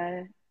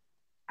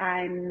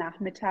einen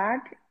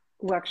Nachmittag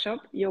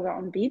Workshop Yoga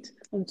on Beat,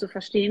 um zu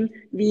verstehen,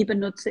 wie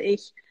benutze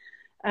ich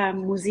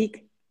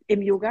Musik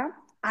im Yoga,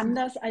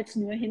 anders als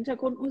nur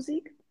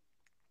Hintergrundmusik.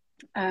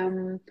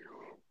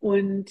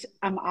 Und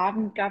am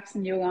Abend gab es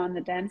ein Yoga on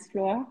the Dance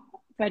Floor,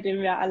 bei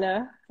dem wir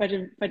alle,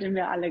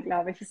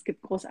 glaube ich, es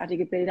gibt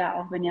großartige Bilder,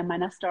 auch wenn ihr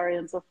meiner Story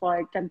und so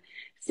folgt, dann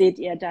seht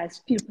ihr, da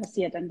ist viel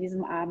passiert an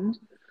diesem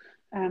Abend.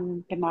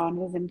 Genau, und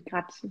wir sind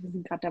gerade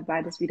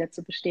dabei, das wieder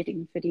zu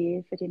bestätigen für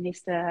die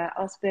nächste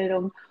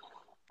Ausbildung.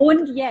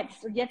 Und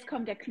jetzt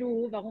kommt der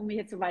Clou, warum ich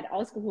jetzt so weit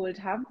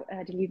ausgeholt habe.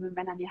 Die liebe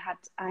Melanie hat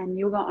ein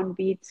Yoga on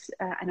Beat,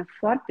 eine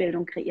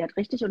Fortbildung kreiert,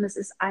 richtig? Und es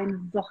ist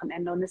ein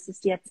Wochenende und es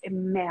ist jetzt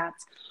im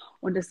März.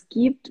 Und es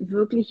gibt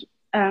wirklich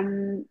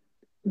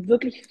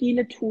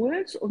viele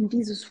Tools, um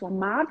dieses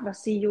Format,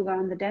 was sie Yoga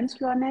on the Dance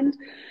Floor nennt,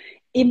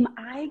 im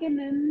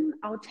eigenen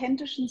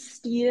authentischen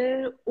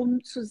Stil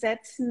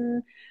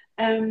umzusetzen,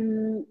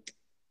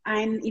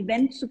 ein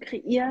Event zu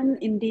kreieren,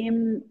 in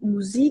dem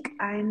Musik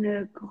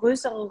eine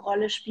größere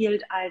Rolle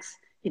spielt, als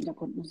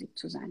Hintergrundmusik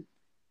zu sein.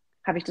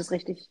 Habe ich das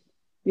richtig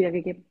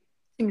wiedergegeben?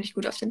 Ziemlich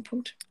gut auf den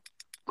Punkt.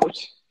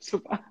 Gut,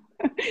 super.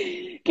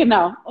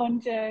 Genau,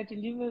 und die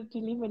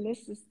liebe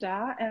Liz ist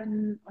da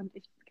und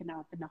ich bin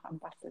noch am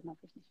Basteln, ob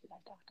ich nicht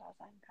vielleicht auch da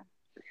sein kann.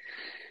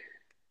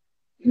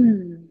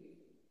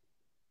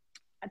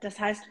 Das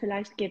heißt,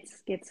 vielleicht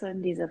geht's so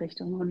in diese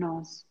Richtung, who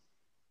knows?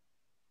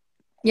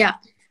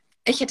 Ja,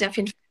 ich hätte auf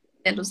jeden Fall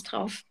sehr Lust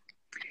drauf.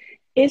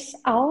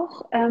 Ist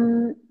auch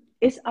im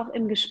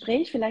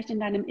Gespräch, vielleicht in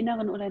deinem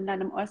inneren oder in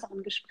deinem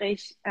äußeren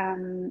Gespräch,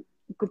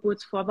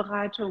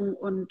 Geburtsvorbereitung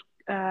und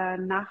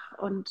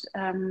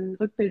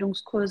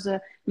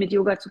Rückbildungskurse mit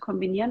Yoga zu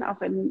kombinieren,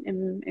 auch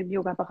im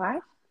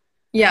Yoga-Bereich?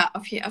 Ja,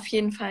 auf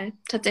jeden Fall.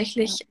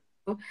 Tatsächlich,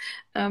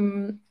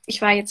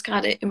 ich war jetzt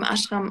gerade im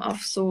Ashram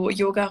auf so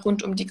Yoga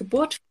rund um die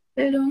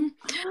Geburtsbildung.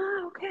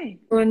 Ah, okay.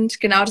 Und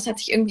genau, das hat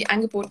sich irgendwie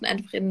angeboten,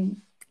 einfach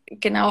in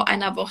genau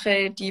einer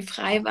Woche, die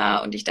frei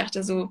war und ich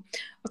dachte so,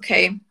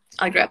 okay,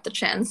 I'll grab the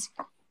chance.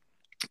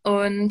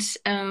 Und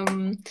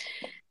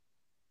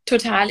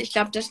total, ich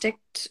glaube, da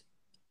steckt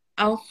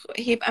auch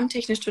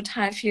hebammtechnisch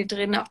total viel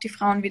drin, auch die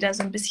Frauen wieder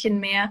so ein bisschen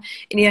mehr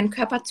in ihren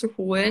Körper zu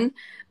holen,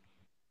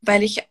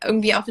 weil ich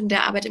irgendwie auch in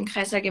der Arbeit im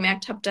Kreißsaal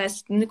gemerkt habe, da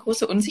ist eine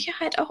große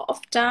Unsicherheit auch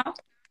oft da.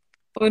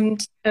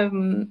 Und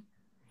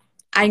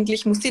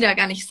eigentlich muss die da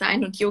gar nicht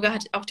sein. Und Yoga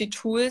hat auch die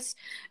Tools,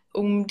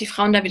 um die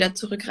Frauen da wieder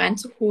zurück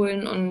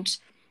reinzuholen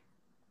und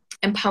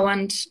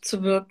empowernd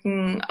zu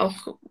wirken,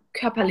 auch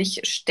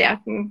körperlich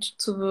stärkend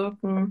zu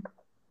wirken.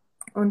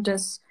 Und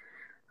das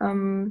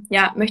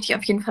ja, möchte ich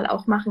auf jeden Fall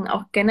auch machen.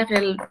 Auch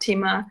generell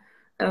Thema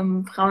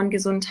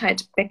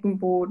Frauengesundheit,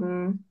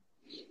 Beckenboden,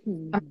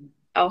 Hm.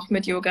 auch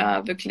mit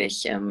Yoga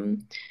wirklich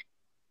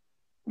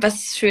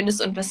was Schönes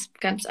und was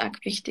ganz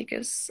arg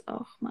Wichtiges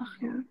auch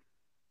machen.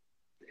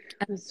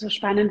 Das ist so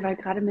spannend, weil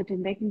gerade mit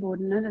dem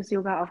Beckenboden, ne, das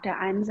Yoga auf der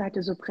einen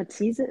Seite so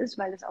präzise ist,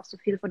 weil es auch so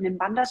viel von den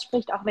Bandhas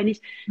spricht, auch wenn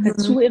ich Mhm.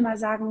 dazu immer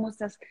sagen muss,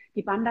 dass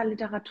die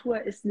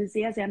Bandha-Literatur ist eine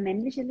sehr, sehr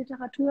männliche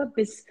Literatur.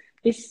 Bis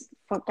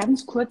vor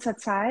ganz kurzer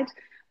Zeit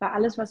war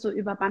alles, was so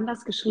über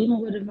Bandhas geschrieben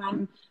wurde,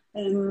 waren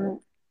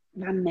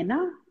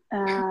Männer.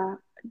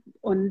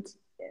 Und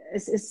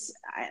es ist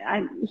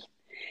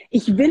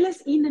ich will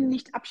es ihnen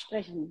nicht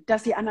absprechen,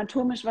 dass sie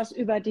anatomisch was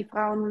über die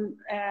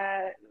Frauen,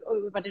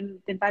 über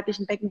den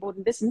weiblichen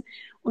Beckenboden wissen.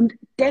 Und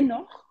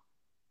dennoch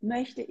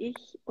möchte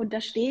ich, und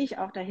da stehe ich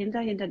auch dahinter,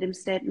 hinter dem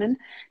Statement,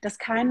 dass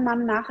kein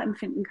Mann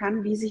nachempfinden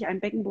kann, wie sich ein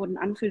Beckenboden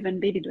anfühlt, wenn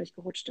ein Baby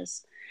durchgerutscht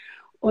ist.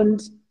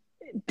 Und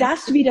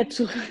das wieder,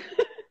 zu,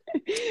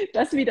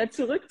 das wieder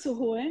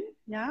zurückzuholen,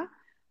 ja,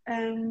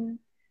 ähm,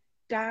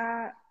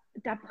 da,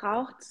 da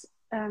braucht es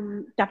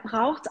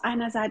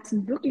einerseits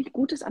ein wirklich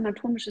gutes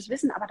anatomisches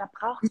Wissen, aber da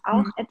braucht es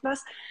auch Mhm.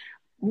 etwas,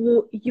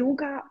 wo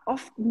Yoga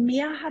oft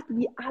mehr hat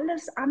wie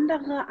alles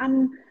andere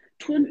an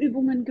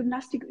Turnübungen,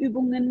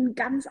 Gymnastikübungen,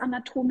 ganz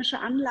anatomische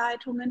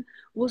Anleitungen,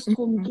 wo es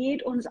darum Mhm.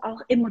 geht, uns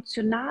auch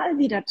emotional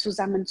wieder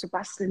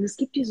zusammenzubasteln. Es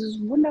gibt dieses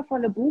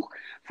wundervolle Buch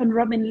von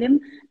Robin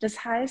Lim,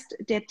 das heißt,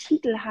 der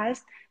Titel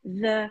heißt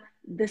The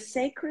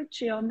Sacred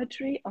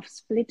Geometry of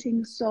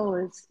Splitting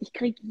Souls. Ich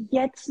kriege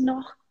jetzt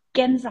noch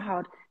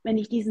Gänsehaut, wenn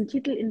ich diesen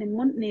Titel in den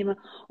Mund nehme.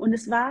 Und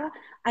es war,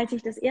 als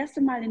ich das erste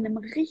Mal in einem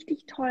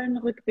richtig tollen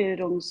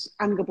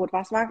Rückbildungsangebot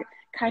war, es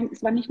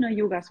war nicht nur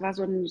Yoga, es war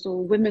so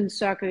Women's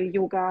Circle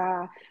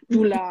Yoga,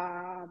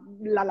 Dula,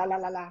 la la la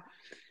la la.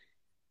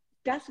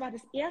 Das war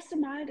das erste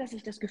Mal, dass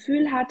ich das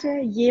Gefühl hatte,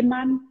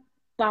 jemand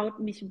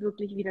baut mich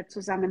wirklich wieder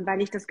zusammen,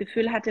 weil ich das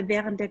Gefühl hatte,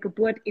 während der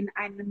Geburt in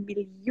eine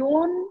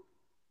Million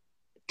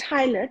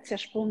Teile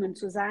zersprungen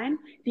zu sein,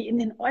 die in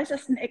den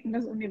äußersten Ecken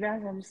des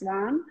Universums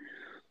waren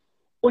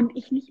und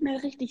ich nicht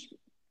mehr richtig,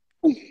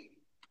 also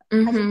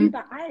Mhm.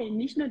 überall,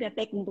 nicht nur der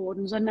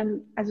Beckenboden,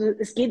 sondern also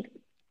es geht,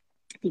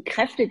 die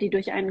Kräfte, die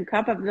durch einen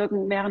Körper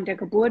wirken während der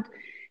Geburt,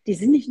 die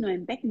sind nicht nur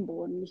im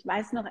Beckenboden. Ich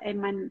weiß noch, ey,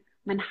 mein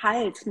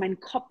Hals, mein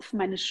Kopf,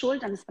 meine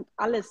Schultern, es hat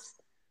alles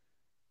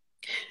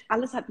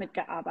hat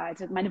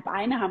mitgearbeitet. Meine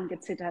Beine haben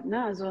gezittert,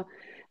 ne? Also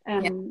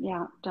Ja.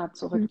 ja, da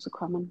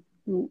zurückzukommen.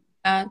 Hm.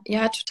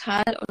 Ja,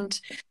 total.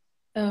 Und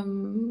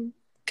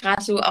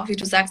gerade so, auch wie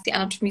du sagst, die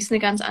Anatomie ist eine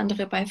ganz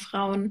andere bei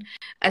Frauen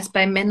als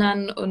bei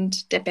Männern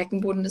und der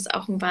Beckenboden ist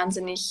auch ein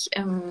wahnsinnig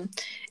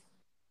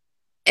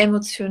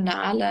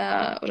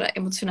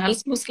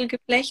emotionales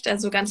Muskelgeflecht.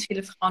 Also ganz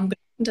viele Frauen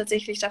berichten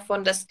tatsächlich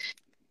davon, dass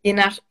je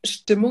nach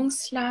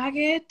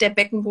Stimmungslage der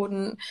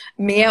Beckenboden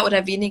mehr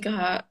oder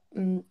weniger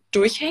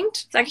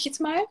durchhängt, sage ich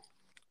jetzt mal.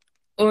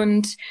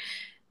 Und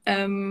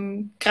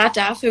gerade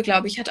dafür,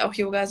 glaube ich, hat auch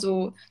Yoga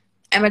so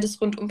einmal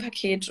das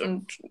Rundumpaket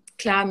und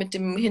klar, mit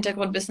dem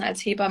Hintergrundwissen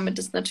als Hebamme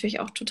ist natürlich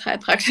auch total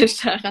praktisch,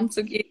 daran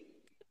zu gehen.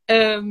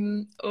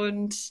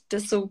 Und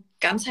das so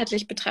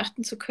ganzheitlich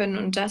betrachten zu können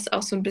und das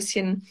auch so ein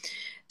bisschen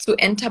zu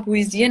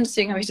enttabuisieren.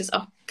 Deswegen habe ich das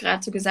auch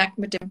gerade so gesagt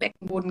mit dem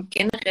Beckenboden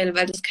generell,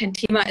 weil das kein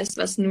Thema ist,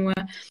 was nur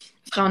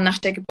Frauen nach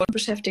der Geburt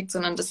beschäftigt,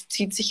 sondern das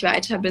zieht sich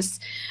weiter bis,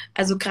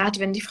 also gerade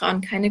wenn die Frauen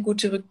keine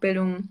gute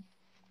Rückbildung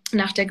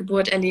nach der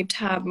Geburt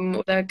erlebt haben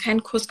oder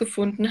keinen Kurs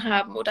gefunden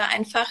haben oder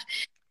einfach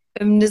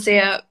eine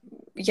sehr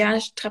ja,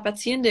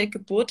 strapazierende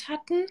Geburt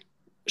hatten,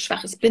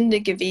 schwaches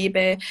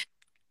Bindegewebe,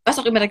 was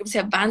auch immer, da gibt es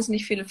ja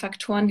wahnsinnig viele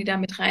Faktoren, die da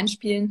mit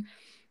reinspielen,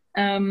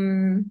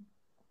 ähm,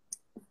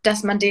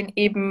 dass man den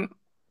eben,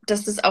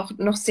 dass das auch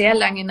noch sehr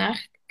lange nach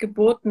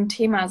Geburt ein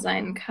Thema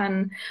sein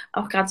kann,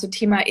 auch gerade so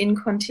Thema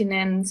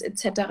Inkontinenz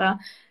etc.,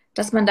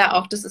 dass man da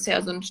auch, das ist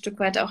ja so ein Stück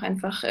weit auch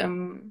einfach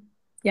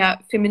ja,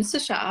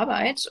 feministische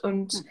Arbeit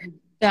und Mhm.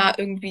 da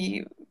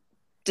irgendwie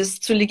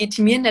das zu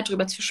legitimieren,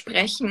 darüber zu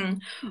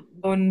sprechen Mhm.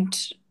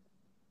 und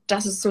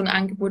dass es so ein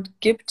Angebot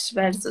gibt,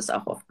 weil es ist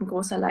auch oft ein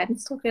großer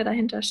Leidensdruck, der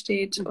dahinter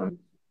steht. Und Mhm.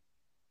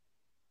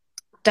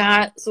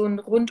 da so ein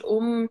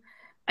rundum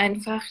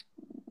einfach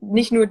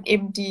nicht nur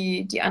eben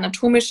die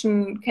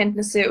anatomischen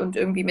Kenntnisse und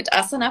irgendwie mit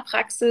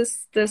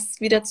Asana-Praxis das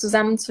wieder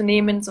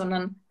zusammenzunehmen,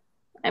 sondern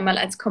einmal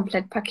als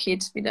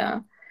Komplettpaket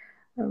wieder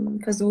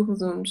versuchen,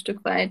 so ein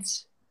Stück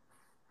weit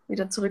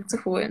wieder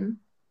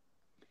zurückzuholen.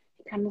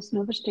 kann das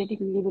nur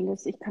bestätigen, liebe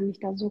Liz. Ich kann mich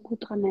da so gut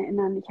dran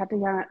erinnern. Ich hatte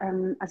ja,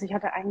 also ich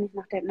hatte eigentlich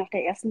nach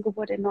der ersten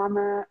Geburt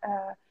enorme,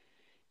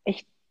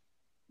 echt,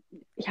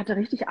 ich hatte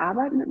richtig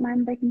Arbeit mit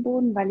meinem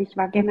Beckenboden, weil ich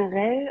war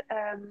generell,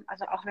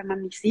 also auch wenn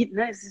man mich sieht,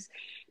 ne, ist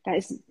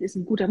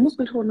ein guter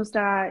Muskeltonus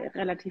da,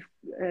 relativ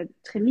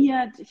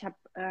trainiert. Ich habe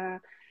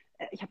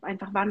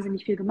einfach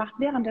wahnsinnig viel gemacht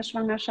während der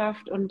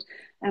Schwangerschaft und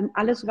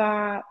alles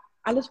war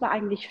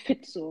eigentlich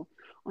fit so.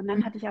 Und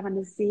dann hatte ich aber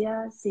eine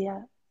sehr,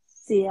 sehr,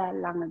 sehr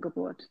lange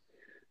Geburt.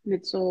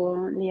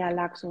 Lea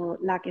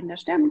lag in der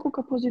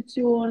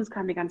Sternenguckerposition, es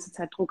kam die ganze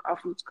Zeit Druck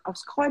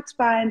aufs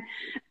Kreuzbein.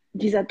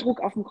 Dieser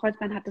Druck auf dem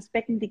Kreuzbein hat das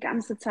Becken die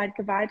ganze Zeit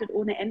geweitet,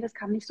 ohne Ende. Es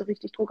kam nicht so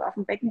richtig Druck auf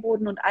den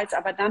Beckenboden und als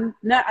aber dann,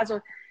 ne, also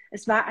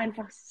es war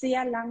einfach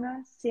sehr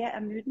lange, sehr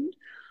ermüdend.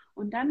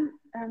 Und dann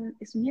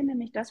ist mir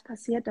nämlich das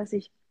passiert, dass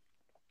ich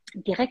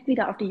direkt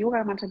wieder auf die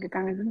Yogamatte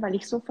gegangen bin, weil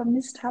ich so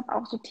vermisst habe,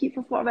 auch so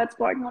tiefe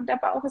Vorwärtsbeugen und der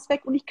Bauch ist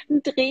weg und ich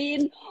kann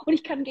drehen und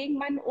ich kann gegen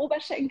meinen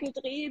Oberschenkel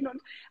drehen und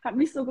habe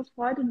mich so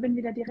gefreut und bin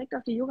wieder direkt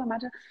auf die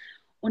Yogamatte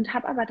und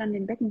habe aber dann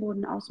den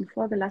Beckenboden außen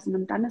vor gelassen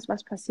und dann ist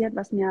was passiert,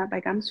 was mir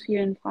bei ganz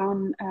vielen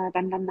Frauen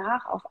dann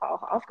danach auch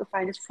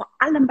aufgefallen ist, vor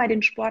allem bei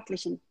den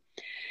Sportlichen,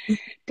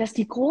 dass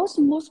die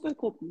großen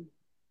Muskelgruppen,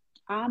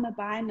 Arme,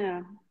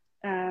 Beine,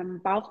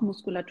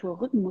 Bauchmuskulatur,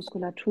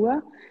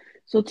 Rückenmuskulatur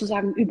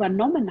sozusagen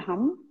übernommen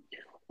haben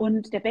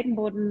und der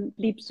Beckenboden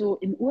blieb so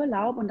im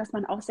Urlaub und dass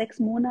man auch 6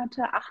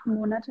 Monate, 8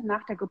 Monate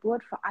nach der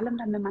Geburt, vor allem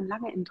dann, wenn man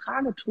lange im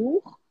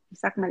Tragetuch, ich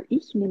sag mal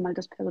ich, nehme mal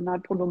das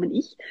Personalpronomen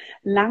ich,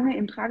 lange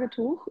im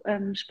Tragetuch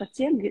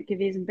spazieren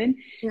gewesen bin,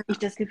 Ja. ich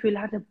das Gefühl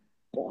hatte,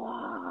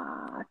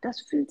 boah,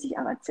 das fühlt sich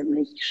aber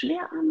ziemlich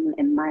schwer an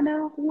in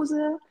meiner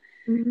Hose.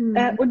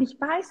 Und ich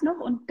weiß noch,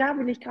 und da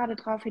will ich gerade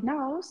drauf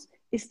hinaus,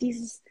 ist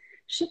dieses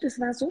Shit, es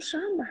war so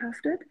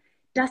schambehaftet,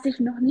 dass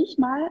ich noch nicht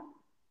mal,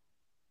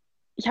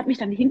 ich habe mich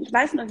dann ich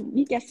weiß noch,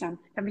 wie gestern,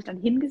 ich habe mich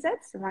dann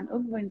hingesetzt, wir waren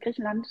irgendwo in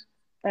Griechenland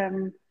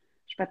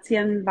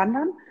spazieren,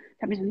 wandern,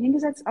 ich habe mich dann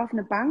hingesetzt auf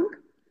eine Bank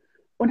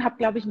und habe,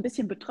 glaube ich, ein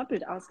bisschen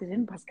betröppelt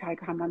ausgesehen. Pascal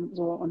kam dann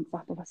so und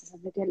sagte, was ist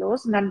denn mit dir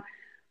los? Und dann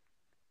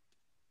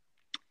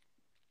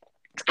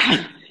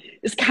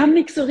es kam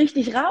nichts so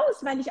richtig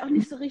raus, weil ich auch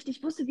nicht so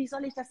richtig wusste, wie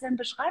soll ich das denn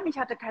beschreiben. Ich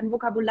hatte kein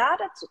Vokabular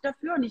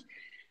dafür und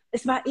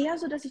es war eher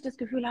so, dass ich das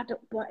Gefühl hatte,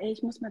 boah, ey,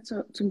 ich muss mal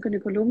zum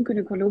Gynäkologen,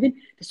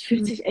 Gynäkologin. Das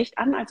fühlt sich echt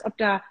an, als ob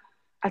da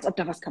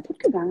was kaputt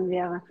gegangen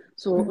wäre.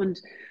 So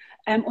und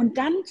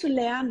dann zu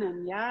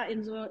lernen, ja,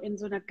 in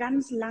so einer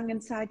ganz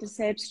langen Zeit des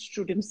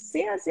Selbststudiums,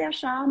 sehr, sehr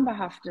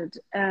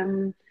schambehaftet,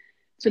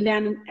 zu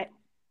lernen,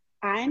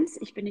 1,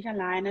 ich bin nicht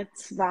alleine.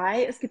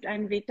 2, es gibt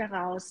einen Weg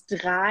daraus.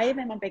 3,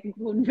 wenn man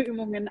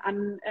Beckenbodenübungen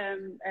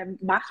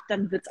macht,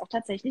 dann wird es auch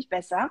tatsächlich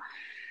besser.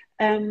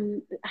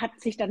 Hat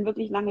sich dann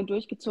wirklich lange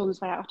durchgezogen.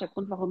 Das war ja auch der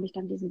Grund, warum ich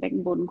dann diesen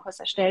Beckenbodenkurs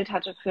erstellt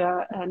hatte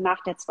für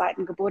nach der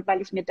 2. Geburt,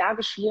 weil ich mir da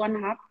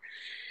geschworen habe,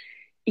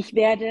 ich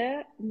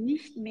werde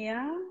nicht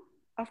mehr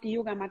auf die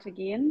Yogamatte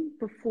gehen,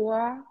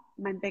 bevor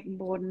mein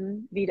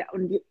Beckenboden wieder,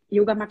 und die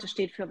Yogamatte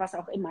steht für was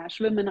auch immer,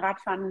 Schwimmen,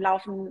 Radfahren,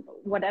 Laufen,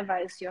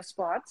 whatever is your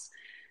sports,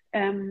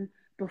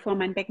 bevor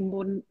mein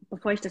Beckenboden,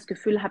 bevor ich das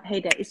Gefühl habe,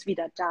 hey, der ist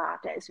wieder da,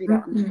 der ist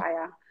wieder on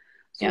fire.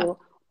 So, Ja.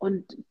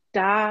 und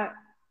da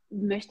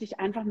möchte ich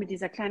einfach mit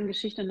dieser kleinen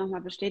Geschichte nochmal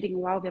bestätigen,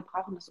 wow, wir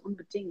brauchen das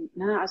unbedingt.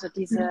 Ne? Also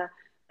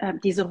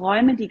diese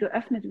Räume, die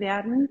geöffnet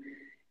werden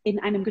in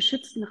einem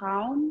geschützten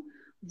Raum,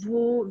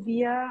 wo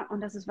wir,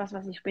 und das ist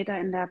was ich später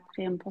in der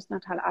Prä- und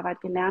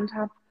Postnatalarbeit gelernt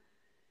habe,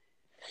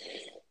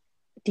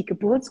 die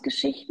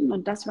Geburtsgeschichten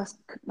und das,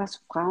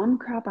 was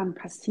Frauenkörpern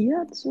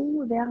passiert,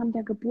 so während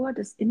der Geburt,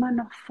 ist immer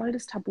noch voll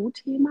das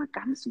Tabuthema.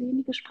 Ganz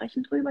wenige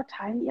sprechen drüber,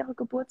 teilen ihre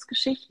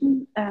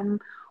Geburtsgeschichten.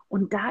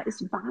 Und da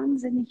ist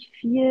wahnsinnig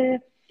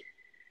viel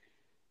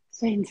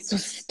so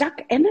stuck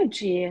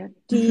Energy,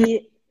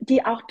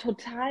 die auch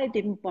total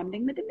dem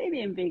Bonding mit dem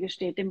Baby im Wege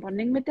steht, dem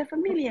Bonding mit der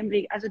Familie im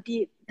Wege, also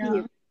die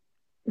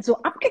so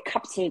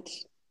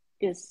abgekapselt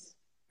ist.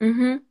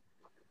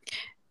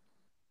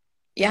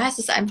 Ja, es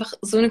ist einfach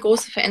so eine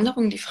große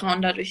Veränderung, die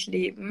Frauen dadurch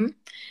leben.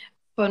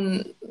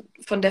 Von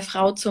der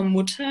Frau zur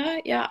Mutter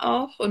ja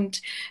auch.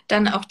 Und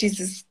dann auch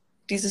dieses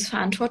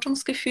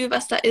Verantwortungsgefühl,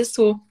 was da ist.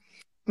 So,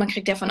 man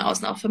kriegt ja von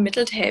außen auch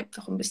vermittelt, hey,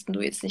 warum bist denn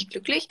du jetzt nicht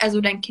glücklich?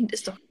 Also dein Kind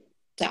ist doch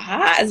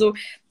da. Also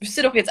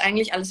müsste doch jetzt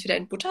eigentlich alles wieder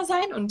in Butter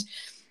sein. Und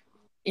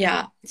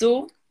ja,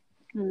 so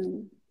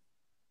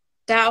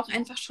da auch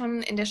einfach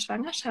schon in der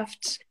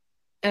Schwangerschaft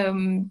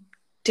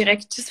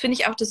direkt, das finde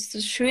ich auch das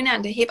Schöne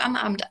an der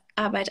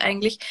Hebammenarbeit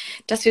eigentlich,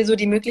 dass wir so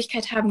die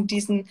Möglichkeit haben,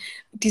 dieses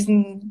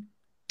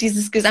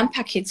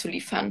Gesamtpaket zu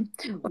liefern.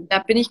 Und da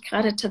bin ich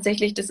gerade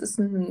tatsächlich, das ist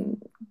ein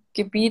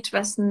Gebiet,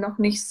 was noch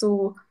nicht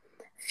so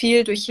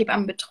viel durch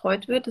Hebammen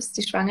betreut wird, das ist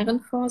die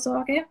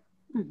Schwangerenvorsorge.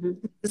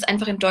 Das ist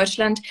einfach in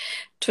Deutschland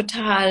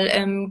total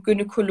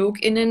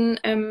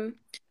GynäkologInnen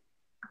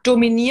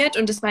dominiert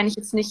und das meine ich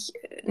jetzt nicht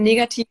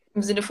negativ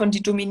im Sinne von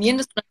die dominieren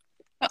das, sondern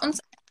bei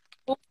uns.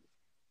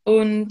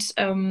 Und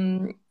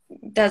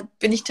da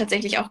bin ich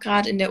tatsächlich auch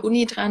gerade in der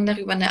Uni dran,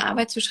 darüber eine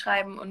Arbeit zu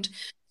schreiben und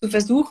zu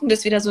versuchen,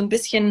 das wieder so ein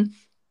bisschen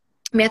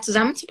mehr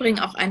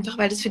zusammenzubringen, auch einfach,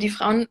 weil das für die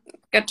Frauen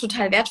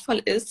total wertvoll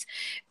ist,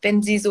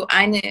 wenn sie so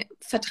eine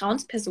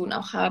Vertrauensperson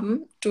auch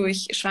haben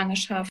durch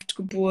Schwangerschaft,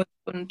 Geburt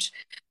und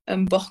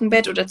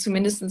Wochenbett oder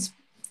zumindest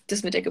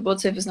das mit der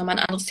Geburtshilfe ist nochmal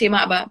ein anderes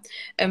Thema, aber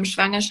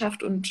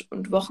Schwangerschaft und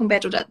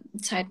Wochenbett oder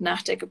Zeit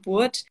nach der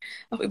Geburt,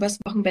 auch übers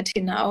Wochenbett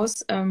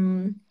hinaus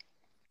und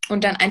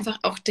dann einfach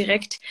auch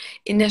direkt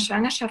in der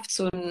Schwangerschaft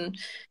so eine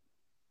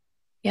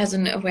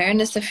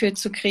Awareness dafür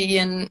zu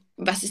kreieren,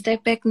 was ist der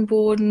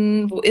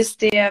Beckenboden, wo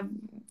ist der,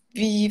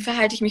 wie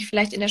verhalte ich mich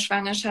vielleicht in der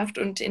Schwangerschaft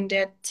und in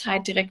der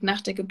Zeit direkt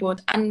nach der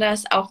Geburt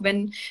anders, auch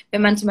wenn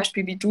man zum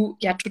Beispiel wie du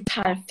ja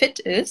total fit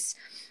ist,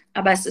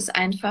 aber es ist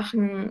einfach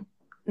ein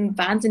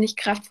wahnsinnig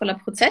kraftvoller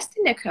Prozess,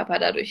 den der Körper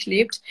dadurch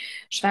lebt,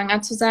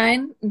 schwanger zu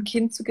sein, ein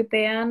Kind zu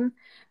gebären,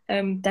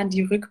 dann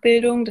die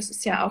Rückbildung, das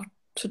ist ja auch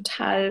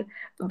total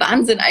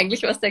Wahnsinn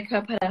eigentlich, was der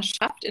Körper da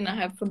schafft,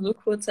 innerhalb von so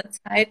kurzer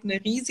Zeit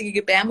eine riesige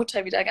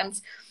Gebärmutter wieder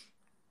ganz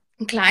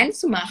klein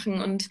zu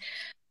machen. Und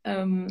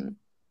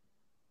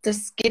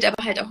das geht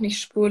aber halt auch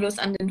nicht spurlos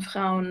an den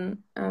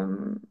Frauen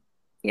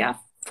ja,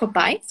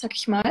 vorbei, sag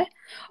ich mal.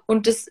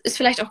 Und das ist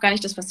vielleicht auch gar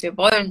nicht das, was wir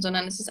wollen,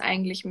 sondern es ist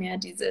eigentlich mehr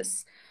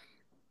dieses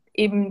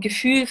eben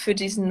Gefühl für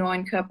diesen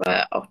neuen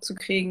Körper auch zu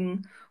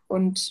kriegen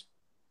und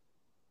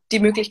die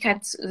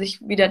Möglichkeit, sich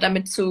wieder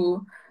damit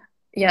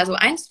ja, so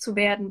eins zu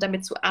werden,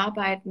 damit zu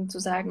arbeiten, zu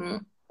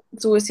sagen,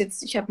 so ist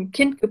jetzt, ich habe ein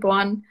Kind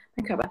geboren,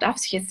 mein Körper darf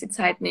sich jetzt die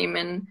Zeit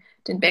nehmen,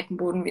 den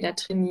Beckenboden wieder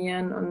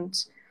trainieren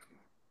und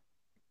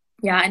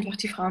ja, einfach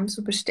die Frauen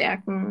zu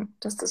bestärken,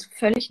 dass das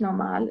völlig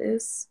normal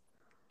ist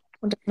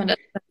und dass man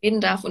darüber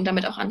reden darf und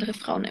damit auch andere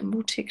Frauen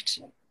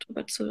ermutigt,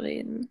 darüber zu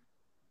reden.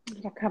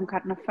 Da kam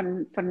gerade noch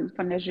von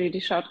der Julie,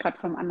 die schaut gerade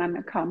vom anderen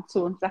Account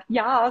zu und sagt,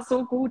 ja,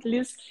 so gut,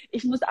 Liz.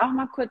 Ich muss auch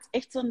mal kurz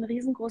echt so ein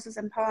riesengroßes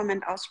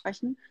Empowerment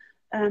aussprechen,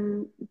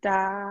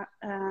 da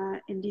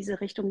in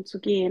diese Richtung zu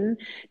gehen.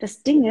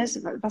 Das Ding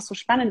ist, was so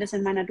spannend ist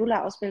in meiner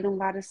Doula-Ausbildung,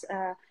 war das,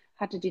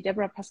 hatte die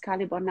Deborah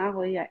Pascali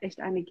Bornaro ja echt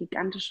eine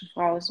gigantische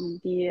Frau ist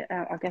und die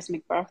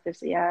Orgasmic Birth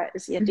ist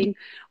ihr Ding.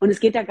 Und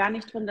es geht da gar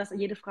nicht darum, dass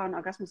jede Frau einen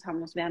Orgasmus haben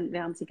muss,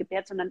 während sie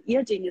gebärt, sondern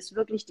ihr Ding ist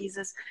wirklich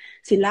dieses,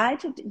 sie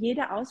leitet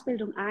jede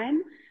Ausbildung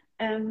ein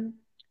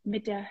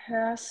mit der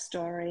Her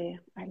Story.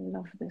 I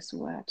love this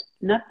word.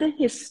 Not the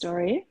his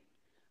story,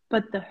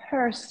 but the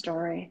her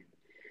story.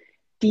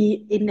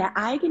 Die in der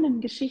eigenen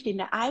Geschichte, in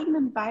der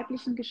eigenen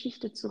weiblichen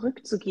Geschichte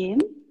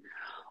zurückzugehen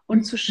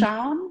und zu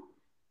schauen,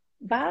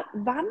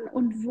 wann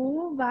und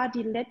wo war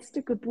die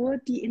letzte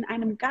Geburt, die in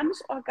einem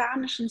ganz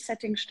organischen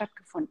Setting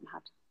stattgefunden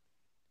hat.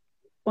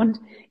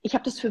 Und ich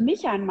habe das für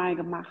mich einmal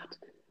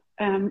gemacht.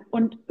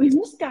 Und ich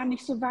muss gar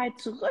nicht so weit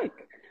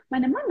zurück.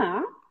 Meine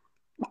Mama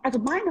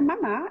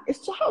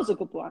ist zu Hause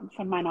geboren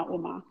von meiner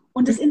Oma.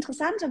 Und das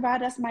Interessante war,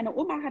 dass meine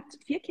Oma hat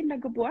 4 Kinder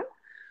geboren.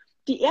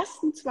 Die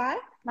ersten 2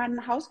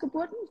 waren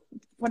Hausgeburten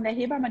von der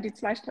Hebamme, die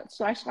zwei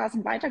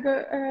Straßen weiter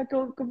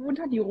gewohnt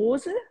hat, die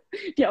Rose,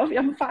 die auf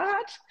ihrem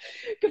Fahrrad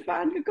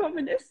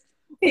gekommen ist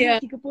und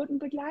hat die Geburten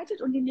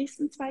begleitet. Und die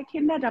nächsten 2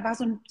 Kinder, da war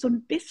so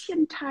ein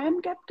bisschen Time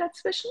Gap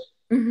dazwischen,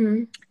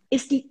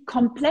 ist die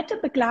komplette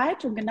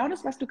Begleitung, genau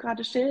das, was du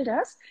gerade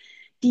schilderst.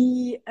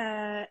 Die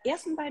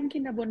ersten beiden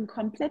Kinder wurden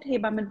komplett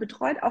Hebammen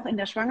betreut, auch in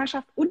der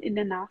Schwangerschaft und in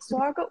der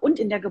Nachsorge und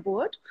in der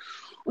Geburt.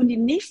 Und die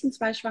nächsten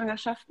 2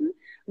 Schwangerschaften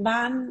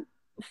waren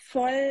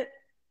voll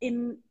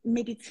im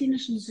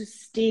medizinischen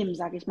System,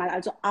 sage ich mal,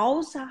 also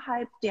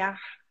außerhalb der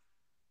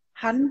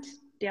Hand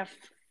der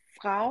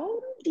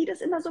Frauen, die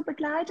das immer so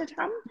begleitet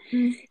haben,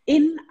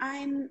 in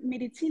ein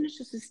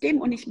medizinisches System.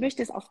 Und ich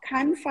möchte es auf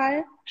keinen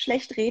Fall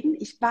schlecht reden.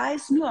 Ich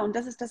weiß nur, und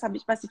das ist das,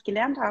 was ich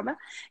gelernt habe,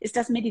 ist,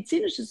 dass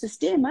medizinische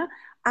Systeme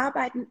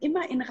arbeiten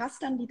immer in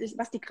Rastern,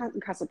 was die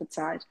Krankenkasse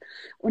bezahlt.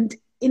 Und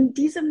in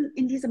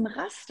diesem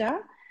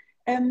Raster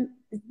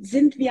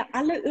sind wir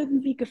alle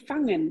irgendwie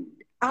gefangen.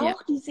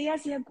 Auch die sehr,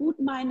 sehr gut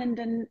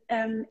meinenden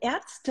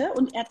Ärzte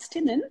und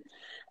Ärztinnen,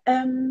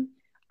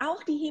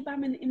 auch die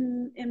Hebammen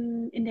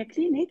in der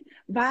Klinik,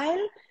 weil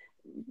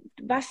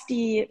was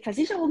die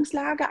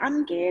Versicherungslage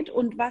angeht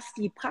und was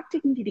die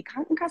Praktiken, die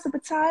Krankenkasse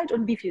bezahlt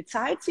und wie viel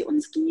Zeit sie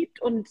uns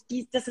gibt und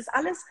das ist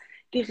alles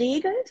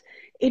geregelt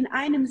in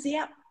einem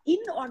sehr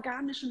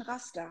inorganischen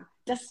Raster,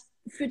 das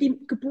für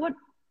die Geburt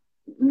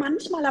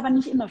manchmal aber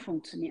nicht immer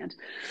funktioniert.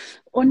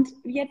 Und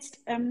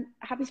jetzt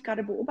habe ich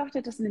gerade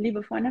beobachtet, dass eine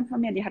liebe Freundin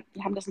von mir, die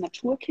haben das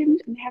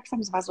Naturkind in Herxheim,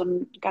 das war so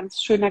ein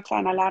ganz schöner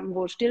kleiner Laden,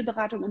 wo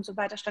Stillberatung und so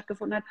weiter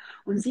stattgefunden hat.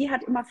 Und sie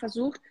hat immer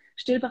versucht,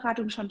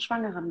 Stillberatung schon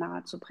Schwangeren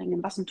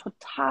nahezubringen, was eine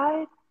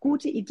total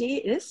gute Idee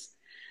ist.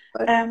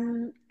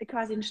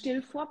 Quasi ein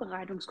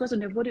Stillvorbereitungskurs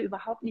und der wurde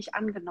überhaupt nicht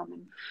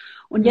angenommen.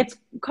 Und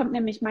jetzt kommt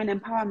nämlich mein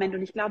Empowerment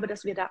und ich glaube,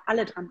 dass wir da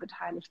alle dran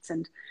beteiligt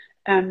sind.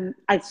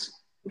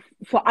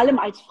 Vor allem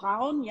als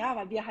Frauen, ja,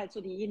 weil wir halt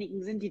so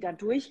diejenigen sind, die da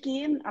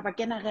durchgehen, aber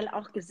generell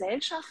auch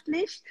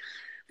gesellschaftlich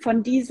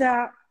von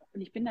dieser,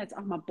 und ich bin da jetzt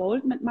auch mal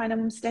bold mit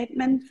meinem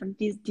Statement, von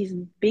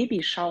diesem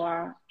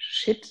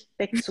Babyshower-Shit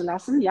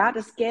wegzulassen. Ja,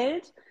 das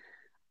Geld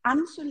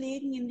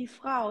anzulegen in die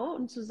Frau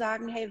und zu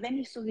sagen, hey, wenn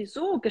ich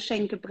sowieso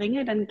Geschenke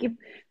bringe, dann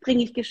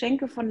bringe ich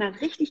Geschenke von einer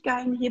richtig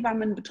geilen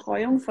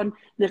Hebammenbetreuung, von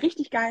einer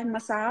richtig geilen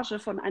Massage,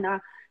 von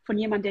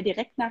jemand, der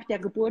direkt nach der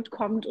Geburt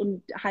kommt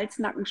und Hals,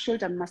 Nacken,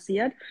 Schultern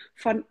massiert.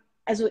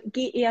 Also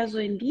geh eher so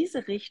in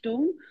diese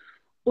Richtung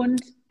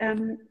und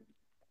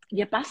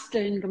wir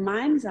basteln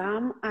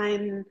gemeinsam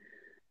ein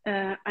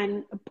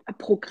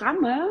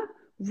Programme,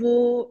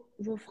 wo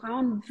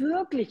Frauen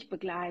wirklich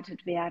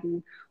begleitet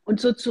werden. Und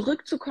so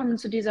zurückzukommen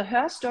zu dieser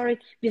Hörstory,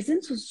 wir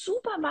sind so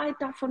super weit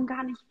davon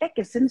gar nicht weg.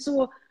 Es sind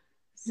so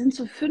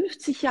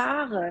 50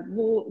 Jahre,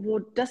 wo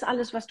das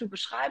alles, was du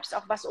beschreibst,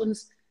 auch was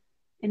uns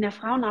in der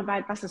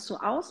Frauenarbeit, was es so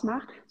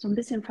ausmacht, so ein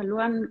bisschen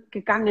verloren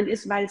gegangen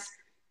ist, weil es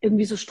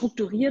irgendwie so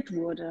strukturiert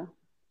wurde.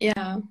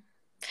 Ja,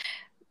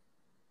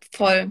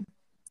 voll.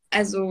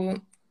 Also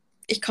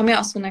ich komme ja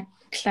aus so einer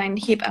kleinen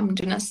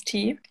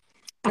Hebammendynastie.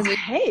 Also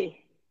Okay.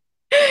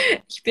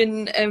 ich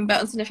bin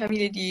bei uns in der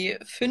Familie die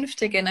 5.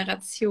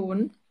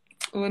 Generation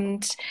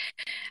und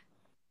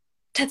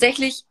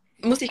tatsächlich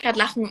muss ich gerade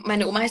lachen,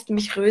 meine Oma heißt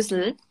nämlich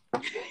Rösel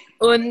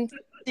und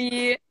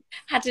die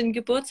hatte ein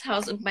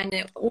Geburtshaus und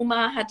meine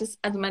Oma hat es,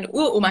 also meine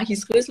Uroma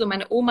hieß Rösel und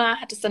meine Oma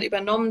hat es dann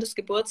übernommen, das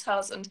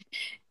Geburtshaus, und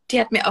die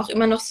hat mir auch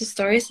immer noch so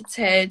Stories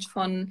erzählt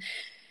von,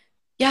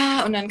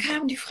 ja, und dann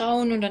kamen die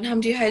Frauen und dann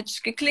haben die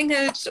halt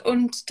geklingelt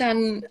und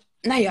dann,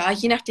 naja,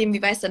 je nachdem,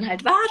 wie weit es dann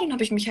halt war, dann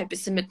habe ich mich halt ein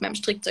bisschen mit meinem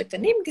Strickzeug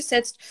daneben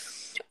gesetzt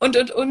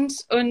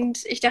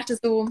und ich dachte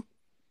so,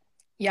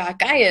 ja,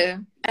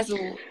 geil, also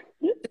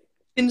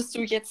findest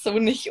du jetzt so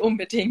nicht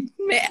unbedingt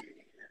mehr.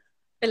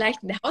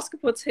 Vielleicht in der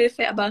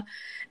Hausgeburtshilfe, aber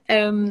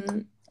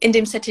in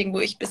dem Setting, wo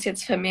ich bis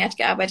jetzt vermehrt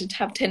gearbeitet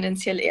habe,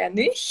 tendenziell eher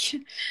nicht.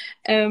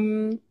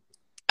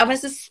 Aber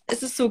es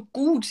ist so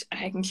gut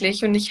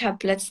eigentlich. Und ich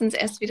habe letztens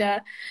erst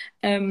wieder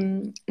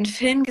einen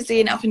Film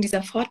gesehen, auch in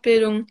dieser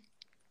Fortbildung,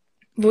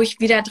 wo ich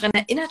wieder daran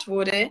erinnert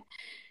wurde,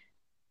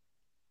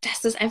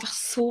 dass das einfach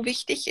so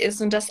wichtig ist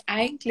und dass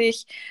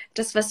eigentlich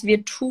das, was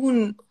wir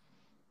tun,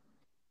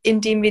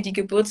 indem wir die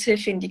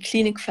Geburtshilfe in die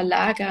Klinik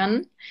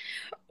verlagern,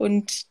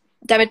 und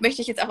damit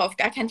möchte ich jetzt auch auf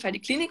gar keinen Fall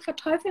die Klinik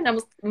verteufeln. Da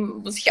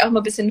muss ich auch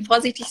mal ein bisschen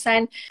vorsichtig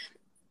sein.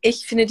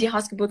 Ich finde die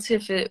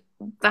Hausgeburtshilfe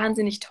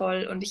wahnsinnig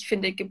toll und ich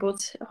finde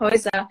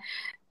Geburtshäuser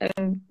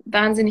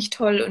wahnsinnig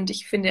toll und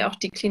ich finde auch,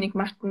 die Klinik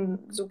macht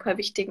einen super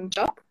wichtigen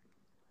Job.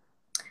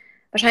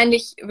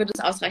 Wahrscheinlich würde es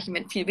ausreichen,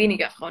 wenn viel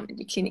weniger Frauen in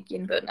die Klinik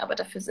gehen würden, aber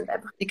dafür sind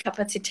einfach die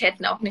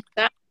Kapazitäten auch nicht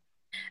da.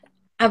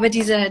 Aber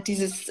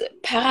dieses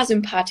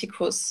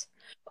Parasympathikus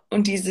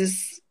und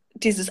dieses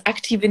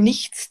aktive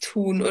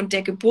Nichtstun und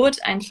der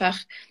Geburt einfach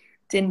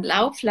den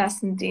Lauf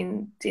lassen,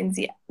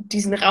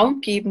 diesen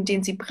Raum geben,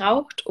 den sie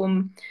braucht,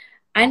 um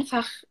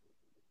einfach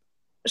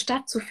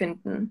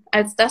stattzufinden,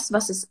 als das,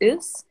 was es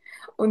ist.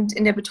 Und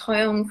in der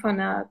Betreuung von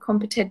einer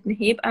kompetenten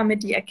Hebamme,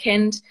 die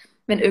erkennt,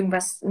 wenn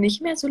irgendwas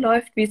nicht mehr so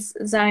läuft, wie es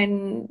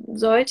sein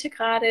sollte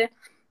gerade.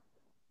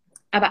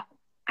 Aber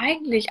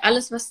eigentlich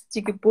alles, was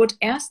die Geburt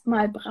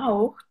erstmal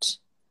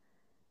braucht,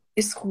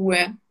 ist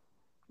Ruhe.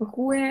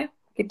 Ruhe,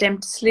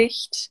 gedämmtes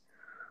Licht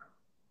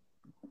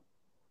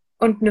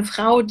und eine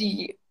Frau,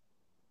 die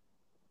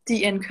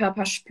ihren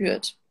Körper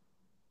spürt.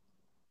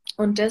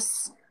 Und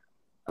das,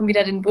 um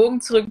wieder den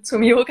Bogen zurück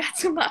zum Yoga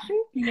zu machen,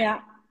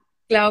 Ja.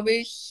 glaube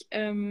ich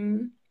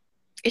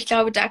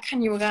glaube, da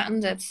kann Yoga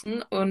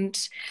ansetzen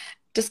und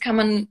das kann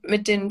man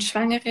mit den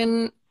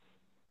Schwangeren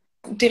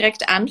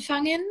direkt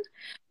anfangen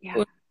Ja.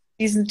 und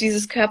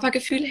dieses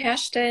Körpergefühl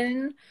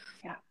herstellen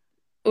Ja.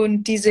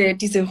 und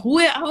diese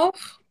Ruhe auch,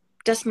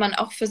 dass man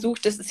auch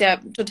versucht, das ist ja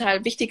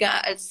total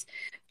wichtiger als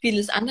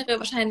vieles andere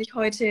wahrscheinlich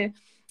heute,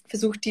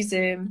 versucht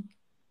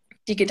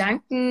die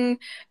Gedanken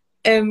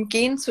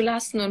gehen zu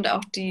lassen und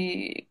auch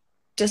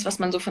das, was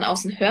man so von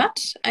außen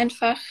hört,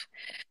 einfach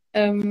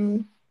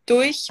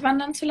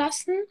durchwandern zu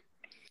lassen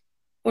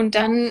und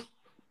dann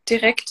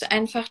direkt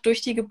einfach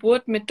durch die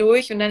Geburt mit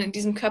durch und dann in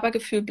diesem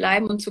Körpergefühl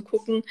bleiben und zu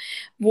gucken,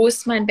 wo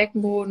ist mein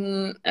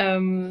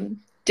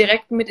Beckenboden,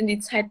 direkt mit in die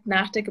Zeit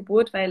nach der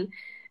Geburt, weil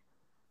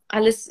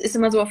alles ist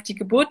immer so auf die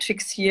Geburt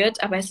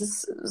fixiert, aber es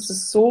ist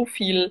so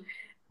viel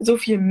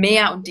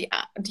mehr, und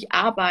die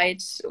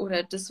Arbeit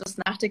oder das, was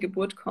nach der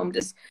Geburt kommt,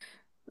 ist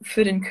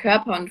für den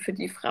Körper und für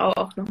die Frau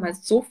auch nochmal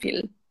so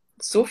viel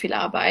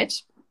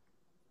Arbeit.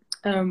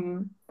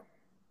 Ähm,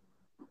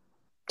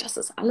 Das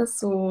ist alles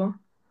so.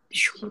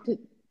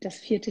 Das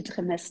vierte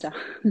Trimester.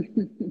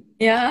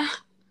 Ja,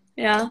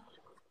 ja.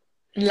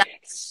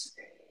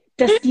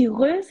 Dass die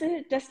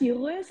Rösel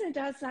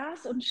da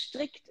saß und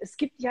strickt. Es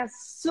gibt ja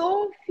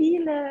so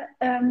viele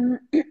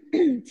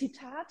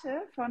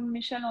Zitate von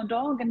Michel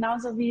Audin,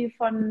 genauso wie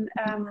von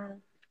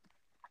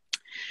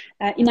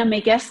Ina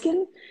May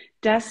Gaskin,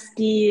 dass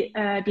die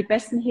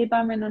besten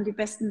Hebammen und die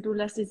besten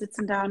Doulas, die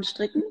sitzen da und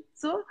stricken.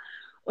 So.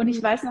 Und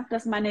ich weiß noch,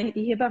 dass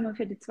die Hebamme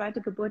für die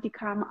zweite Geburt, die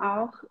kam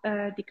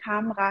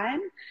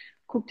rein,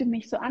 guckte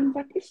mich so an und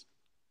sagte, ich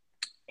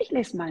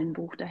lese mal ein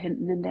Buch da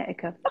hinten in der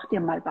Ecke. Mach dir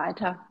mal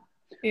weiter.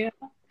 Ja,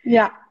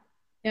 Ja.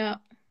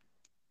 ja,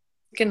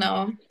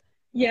 genau.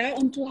 Ja,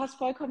 und du hast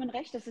vollkommen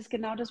recht. Das ist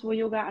genau das, wo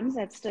Yoga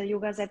ansetzt.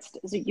 Yoga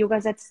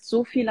setzt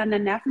so viel an der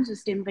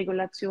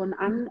Nervensystemregulation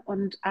an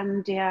und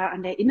an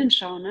der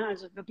Innenschau, ne?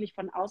 Also wirklich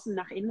von außen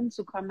nach innen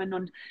zu kommen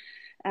und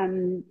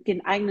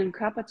den eigenen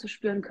Körper zu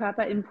spüren,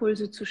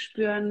 Körperimpulse zu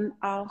spüren,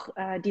 auch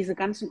diese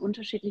ganzen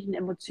unterschiedlichen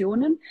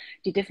Emotionen,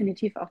 die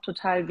definitiv auch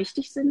total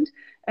wichtig sind,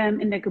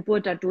 in der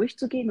Geburt da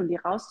durchzugehen und die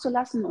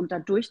rauszulassen und da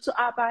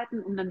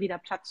durchzuarbeiten, um dann wieder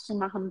Platz zu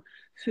machen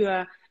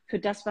für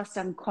das, was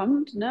dann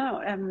kommt,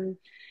 ne?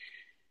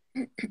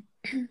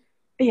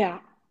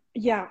 Ja,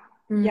 ja,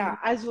 Mhm. ja.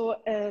 Also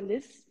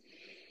Liz,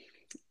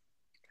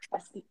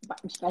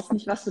 ich weiß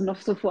nicht, was du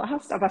noch so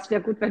vorhast, aber es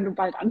wäre gut, wenn du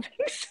bald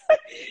anfängst.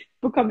 Ich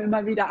bekomme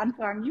immer wieder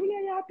Anfragen. Julia,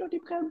 ihr habt doch die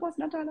Prä- und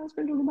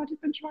Postnatalausbildung gemacht. Ich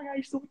bin schwanger.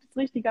 Ich suche das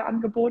richtige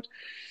Angebot.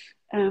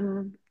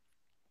 Ähm,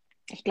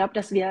 Ich glaube,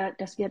 dass wir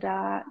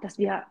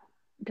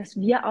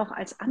auch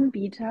als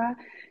Anbieter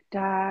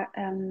da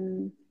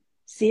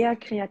sehr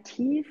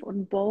kreativ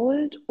und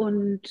bold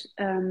und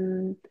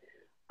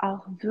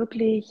auch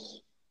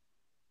wirklich,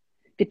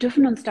 wir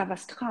dürfen uns da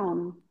was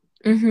trauen.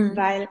 Mhm.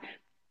 Weil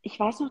ich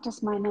weiß noch,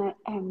 dass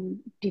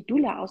die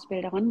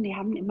Doula-Ausbilderin, die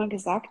haben immer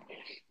gesagt,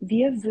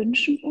 wir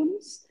wünschen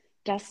uns,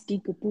 dass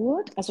die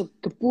Geburt, also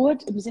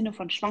Geburt im Sinne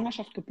von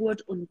Schwangerschaft,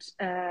 Geburt und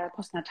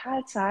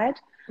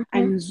Postnatalzeit, Mhm.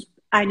 einen,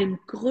 einen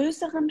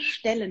größeren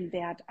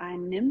Stellenwert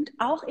einnimmt,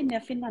 auch in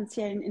der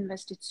finanziellen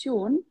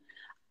Investition,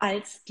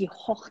 als die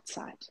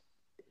Hochzeit.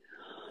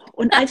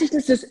 Und als ich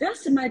das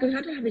erste Mal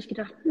gehört habe, habe ich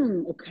gedacht,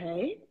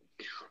 okay.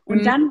 Und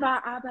Mhm. dann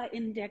war aber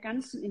in dem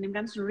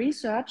ganzen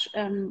Research,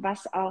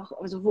 was auch,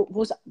 also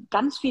wo es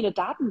ganz viele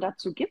Daten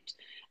dazu gibt,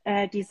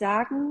 die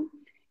sagen,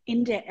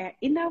 in der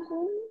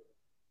Erinnerung,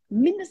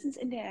 mindestens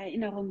in der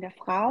Erinnerung der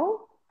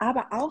Frau,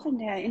 aber auch in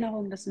der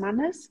Erinnerung des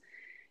Mannes,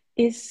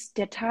 ist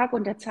der Tag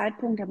und der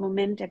Zeitpunkt, der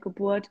Moment der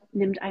Geburt,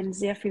 nimmt einen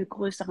sehr viel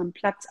größeren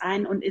Platz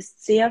ein und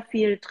ist sehr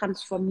viel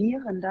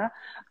transformierender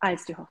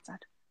als die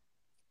Hochzeit.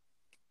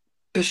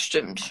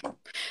 Bestimmt.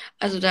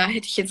 Also da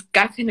hätte ich jetzt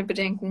gar keine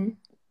Bedenken,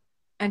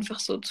 einfach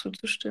so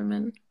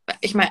zuzustimmen.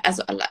 Ich meine,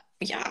 also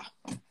ja,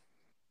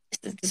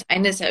 das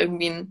eine ist ja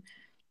irgendwie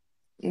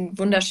ein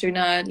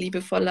wunderschöner,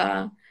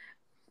 liebevoller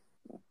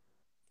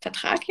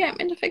Vertrag ja im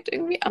Endeffekt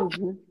irgendwie auch.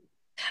 Mhm.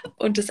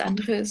 Und das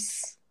andere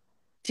ist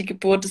die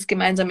Geburt des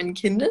gemeinsamen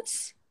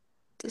Kindes.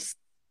 Das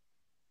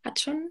hat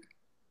schon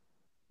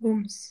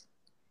Wumms.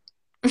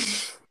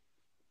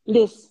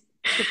 Liz,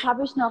 ich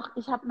habe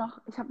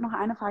noch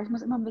eine Frage. Ich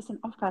muss immer ein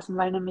bisschen aufpassen,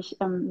 weil nämlich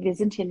wir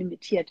sind hier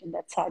limitiert in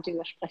der Zeit, die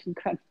wir sprechen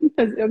können.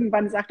 Also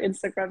irgendwann sagt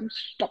Instagram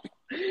Stopp.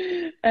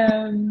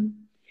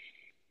 Ähm,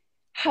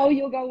 How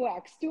Yoga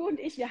Works. Du und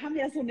ich, wir haben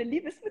ja so eine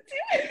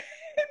Liebesbeziehung.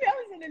 Wir haben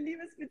so eine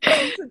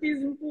Liebesbeziehung zu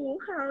diesem Buch,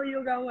 How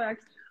Yoga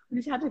Works. Und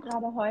ich hatte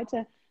gerade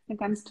heute eine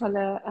ganz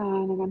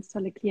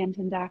tolle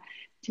Klientin da,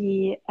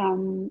 die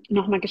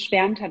nochmal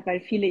geschwärmt hat,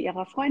 weil viele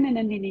ihrer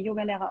Freundinnen, die eine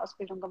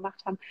Yogalehrerausbildung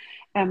gemacht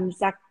haben,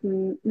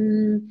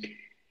 sagten,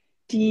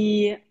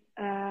 die,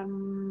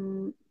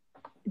 ähm,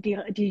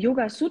 die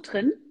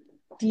Yoga-Sutren,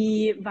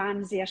 die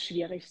waren sehr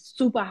schwierig,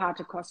 super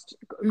harte Kost,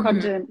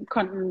 Mhm.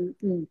 konnten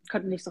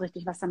nicht so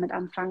richtig was damit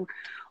anfangen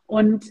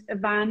und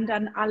waren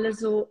dann alle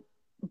so,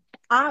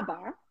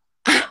 aber,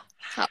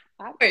 How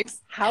aber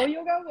works. How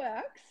Yoga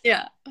Works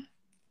Ja.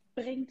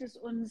 bringt es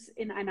uns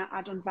in einer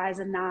Art und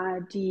Weise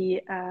nahe,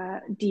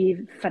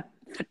 die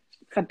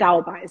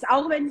verdaubar ist. Mhm.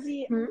 Auch wenn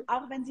sie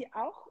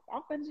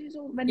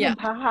so, wenn so Ja. ein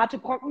paar harte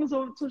Brocken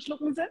so zu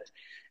schlucken sind.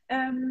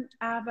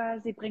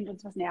 Aber sie bringt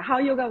uns was näher. How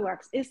Yoga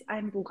Works ist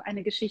ein Buch,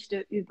 eine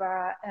Geschichte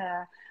über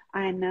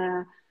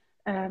eine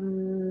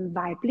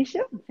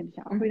weibliche, finde ich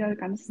ja auch wieder Mhm.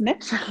 ganz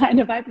nett,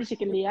 eine weibliche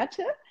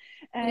Gelehrte,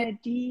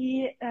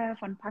 die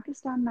von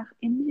Pakistan nach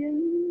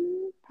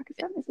Indien,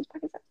 Pakistan, ist es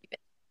Pakistan?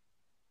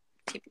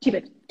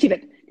 Tibet,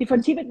 die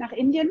von Tibet nach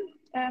Indien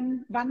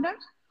wandert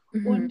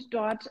Mhm. und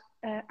dort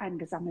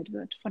eingesammelt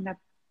wird von der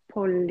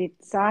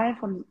Polizei,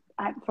 von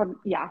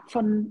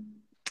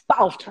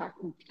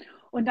Beauftragten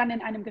und dann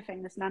in einem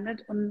Gefängnis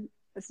landet und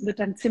es wird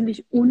dann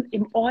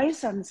im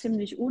Äußeren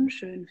ziemlich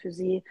unschön für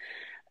sie,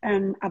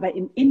 aber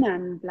im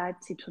Innern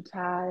bleibt sie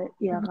total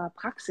Mhm. ihrer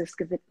Praxis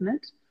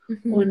gewidmet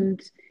Mhm.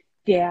 und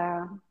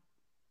der,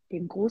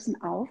 dem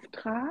großen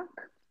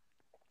Auftrag,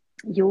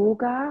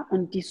 Yoga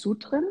und die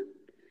Sutren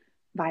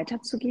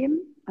weiterzugeben,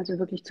 also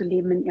wirklich zu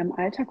leben in ihrem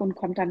Alltag und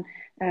kommt dann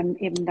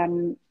eben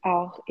dann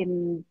auch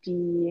in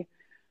die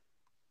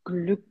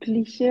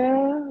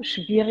glückliche,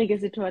 schwierige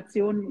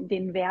Situation,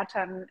 den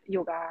Wärtern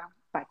Yoga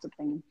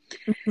beizubringen.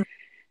 Mhm.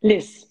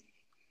 Liz,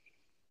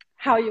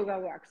 How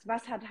Yoga Works.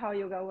 Was hat How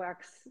Yoga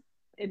Works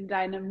in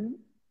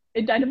deinem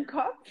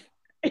Kopf,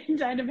 in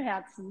deinem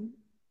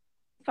Herzen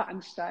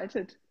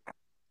veranstaltet?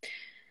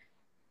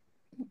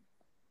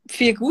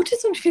 Viel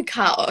Gutes und viel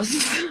Chaos.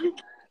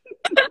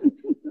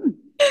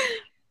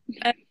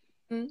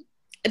 Ähm,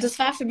 Das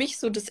war für mich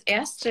so das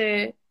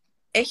erste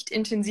echt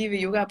intensive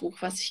Yoga-Buch,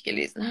 was ich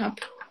gelesen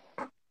habe.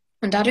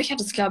 Und dadurch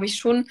hat es, glaube ich,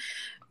 schon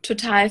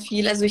total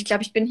viel. Also ich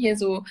glaube, ich bin hier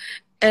so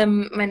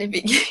meine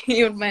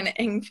WG und meine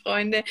engen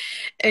Freunde.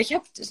 Ich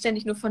habe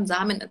ständig nur von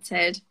Samen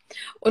erzählt.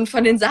 Und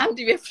von den Samen,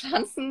 die wir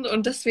pflanzen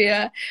und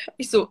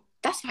ich so,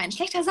 das war ein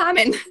schlechter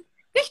Samen,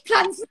 nicht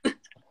pflanzen.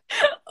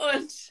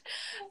 Und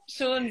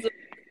schon so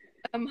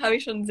habe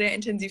ich schon sehr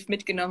intensiv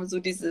mitgenommen,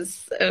 so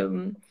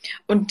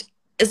und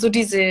so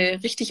diese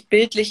richtig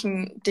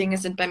bildlichen Dinge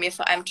sind bei mir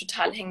vor allem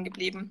total hängen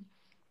geblieben.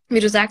 Wie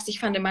du sagst, ich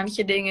fand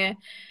manche Dinge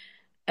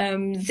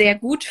sehr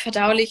gut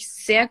verdaulich,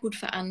 sehr gut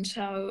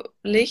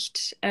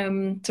veranschaulicht.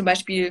 Zum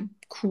Beispiel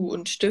Kuh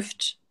und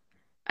Stift.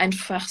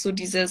 Einfach so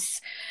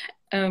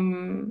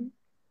ähm,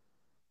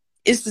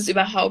 ist es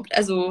überhaupt,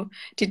 also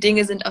die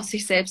Dinge sind aus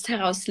sich selbst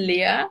heraus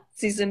leer.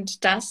 Sie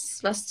sind das,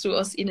 was du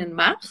aus ihnen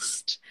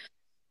machst.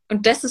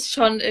 Und das ist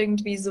schon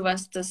irgendwie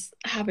sowas, das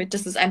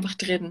ist einfach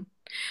drin.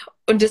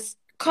 Und das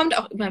kommt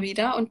auch immer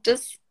wieder. Und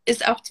das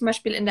ist auch zum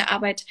Beispiel in der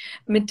Arbeit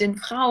mit den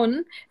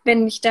Frauen,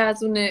 wenn ich da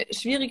so eine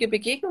schwierige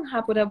Begegnung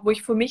habe oder wo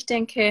ich für mich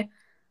denke,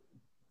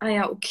 ah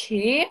ja,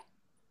 okay.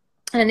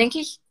 Und dann denke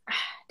ich,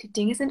 die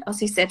Dinge sind aus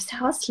sich selbst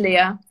heraus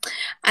leer.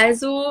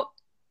 Also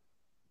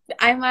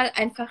einmal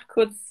einfach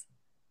kurz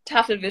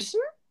Tafel wischen,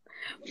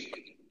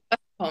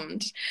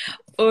 kommt.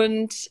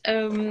 Und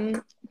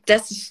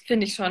das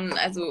finde ich schon,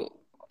 also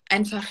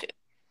einfach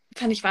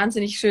fand ich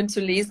wahnsinnig schön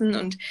zu lesen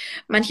und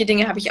manche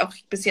Dinge habe ich auch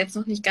bis jetzt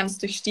noch nicht ganz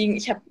durchstiegen.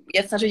 Ich habe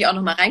jetzt natürlich auch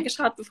noch mal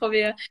reingeschaut, bevor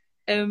wir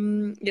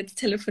jetzt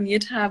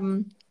telefoniert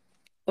haben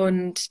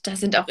und da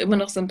sind auch immer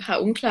noch so ein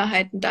paar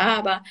Unklarheiten da,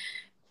 aber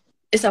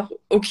ist auch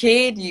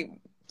okay,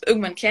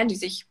 irgendwann klären die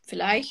sich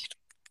vielleicht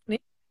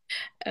nicht.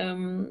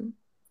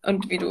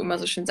 Und wie du immer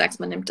so schön sagst,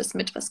 man nimmt das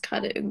mit, was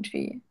gerade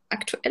irgendwie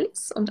aktuell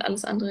ist und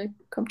alles andere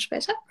kommt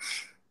später.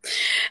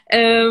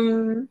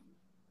 Ähm,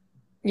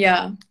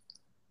 ja,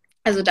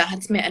 also da hat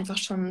es mir einfach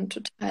schon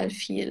total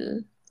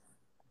viel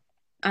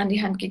an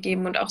die Hand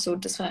gegeben und auch so,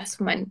 das war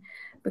so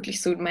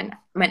wirklich so mein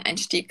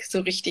Einstieg so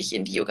richtig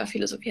in die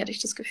Yoga-Philosophie, hatte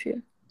ich das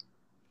Gefühl.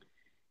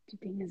 Die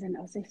Dinge sind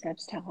aus sich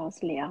selbst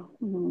heraus leer.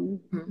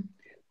 Mhm. Hm.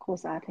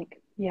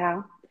 Großartig.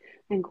 Ja,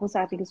 ein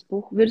großartiges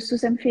Buch. Würdest du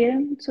es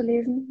empfehlen zu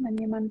lesen, wenn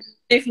jemand?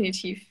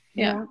 Definitiv,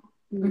 ja.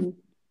 Ja, Hm.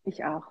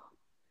 ich auch.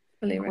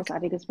 Ein Lyric.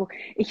 großartiges Buch.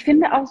 Ich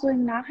finde auch so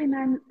im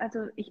Nachhinein,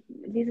 also ich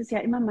lese es ja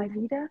immer mal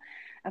wieder,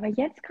 aber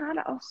jetzt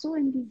gerade auch so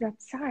in dieser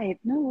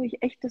Zeit, ne, wo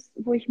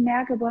ich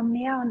merke, boah,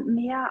 mehr und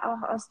mehr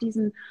auch aus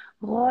diesen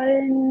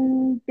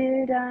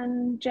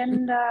Rollenbildern,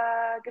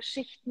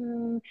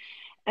 Gender-Geschichten,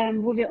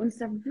 wo wir uns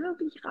da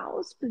wirklich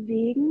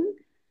rausbewegen.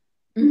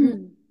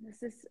 Mhm.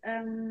 Das ist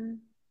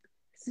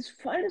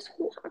voll das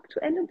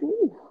hochaktuelle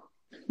Buch.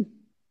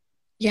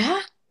 Ja,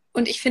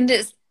 und ich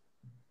finde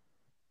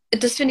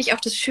das finde ich auch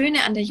das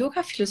Schöne an der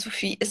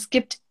Yoga-Philosophie. Es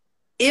gibt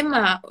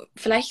immer,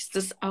 vielleicht ist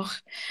es auch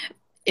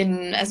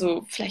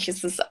also vielleicht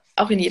ist es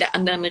auch in jeder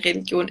anderen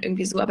Religion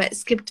irgendwie so, aber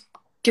es gibt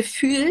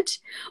gefühlt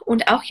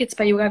und auch jetzt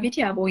bei Yoga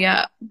Vidya, wo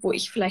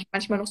ich vielleicht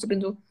manchmal noch so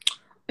bin, so,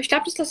 ich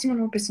glaube, das lasse ich mir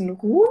noch ein bisschen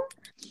ruhen.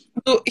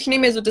 So, ich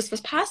nehme mir so das,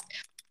 was passt.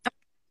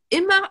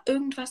 Immer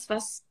irgendwas,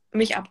 was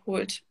mich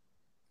abholt.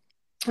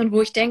 Und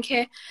wo ich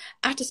denke,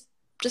 ach, das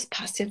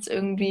passt jetzt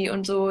irgendwie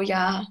und so,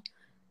 ja,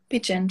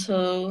 be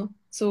gentle,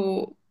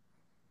 so,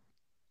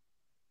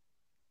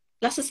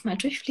 lass es mal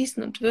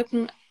durchfließen und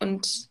wirken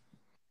und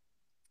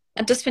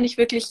das finde ich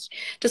wirklich,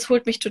 das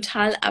holt mich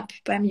total ab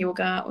beim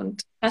Yoga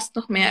und fast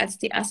noch mehr als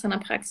die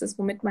Asana-Praxis,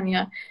 womit man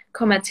ja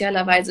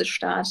kommerziellerweise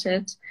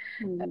startet,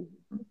 Hm.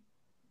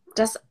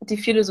 dass die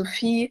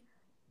Philosophie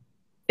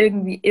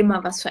irgendwie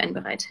immer was für einen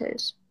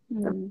bereithält,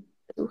 wenn man Hm. auf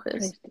der Suche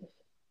ist. Richtig.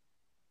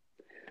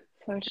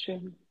 Voll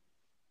schön.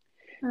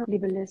 Ja.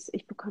 Liebe Liz,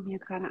 ich bekomme hier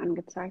gerade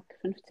angezeigt,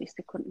 50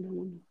 Sekunden haben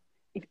wir noch.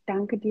 Ich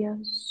danke dir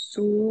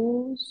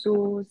so,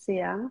 so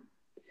sehr.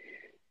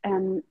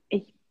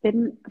 Ich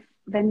bin,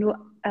 wenn du,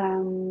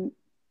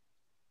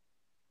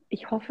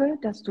 ich hoffe,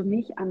 dass du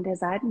mich an der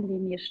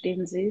Seitenlinie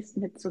stehen siehst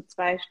mit so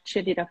 2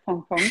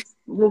 Cheerleader-Pompons,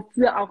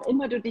 wofür auch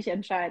immer du dich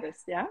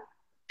entscheidest, ja?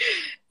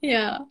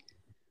 Ja.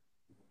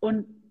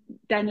 Und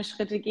deine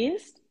Schritte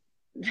gehst.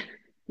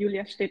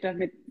 Julia steht da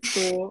mit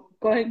so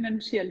goldenen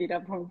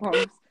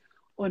Cheerleader-Pompons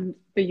und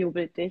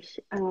bejubelt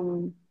dich.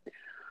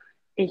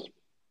 Ich,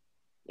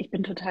 ich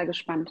bin total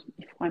gespannt.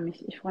 Ich freue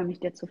mich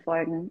dir zu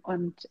folgen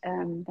und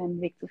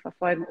deinen Weg zu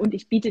verfolgen. Und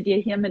ich biete dir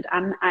hiermit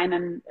an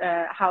einen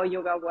How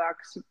Yoga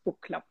Works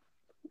Book Club.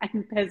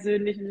 Einen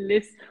persönlichen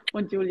Liz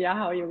und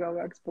Julia How Yoga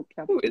Works Book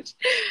Club. Gut,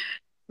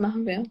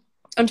 machen wir.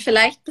 Und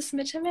vielleicht bis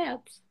Mitte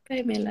März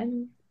bei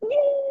Melanie.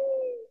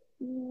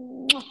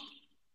 Yay!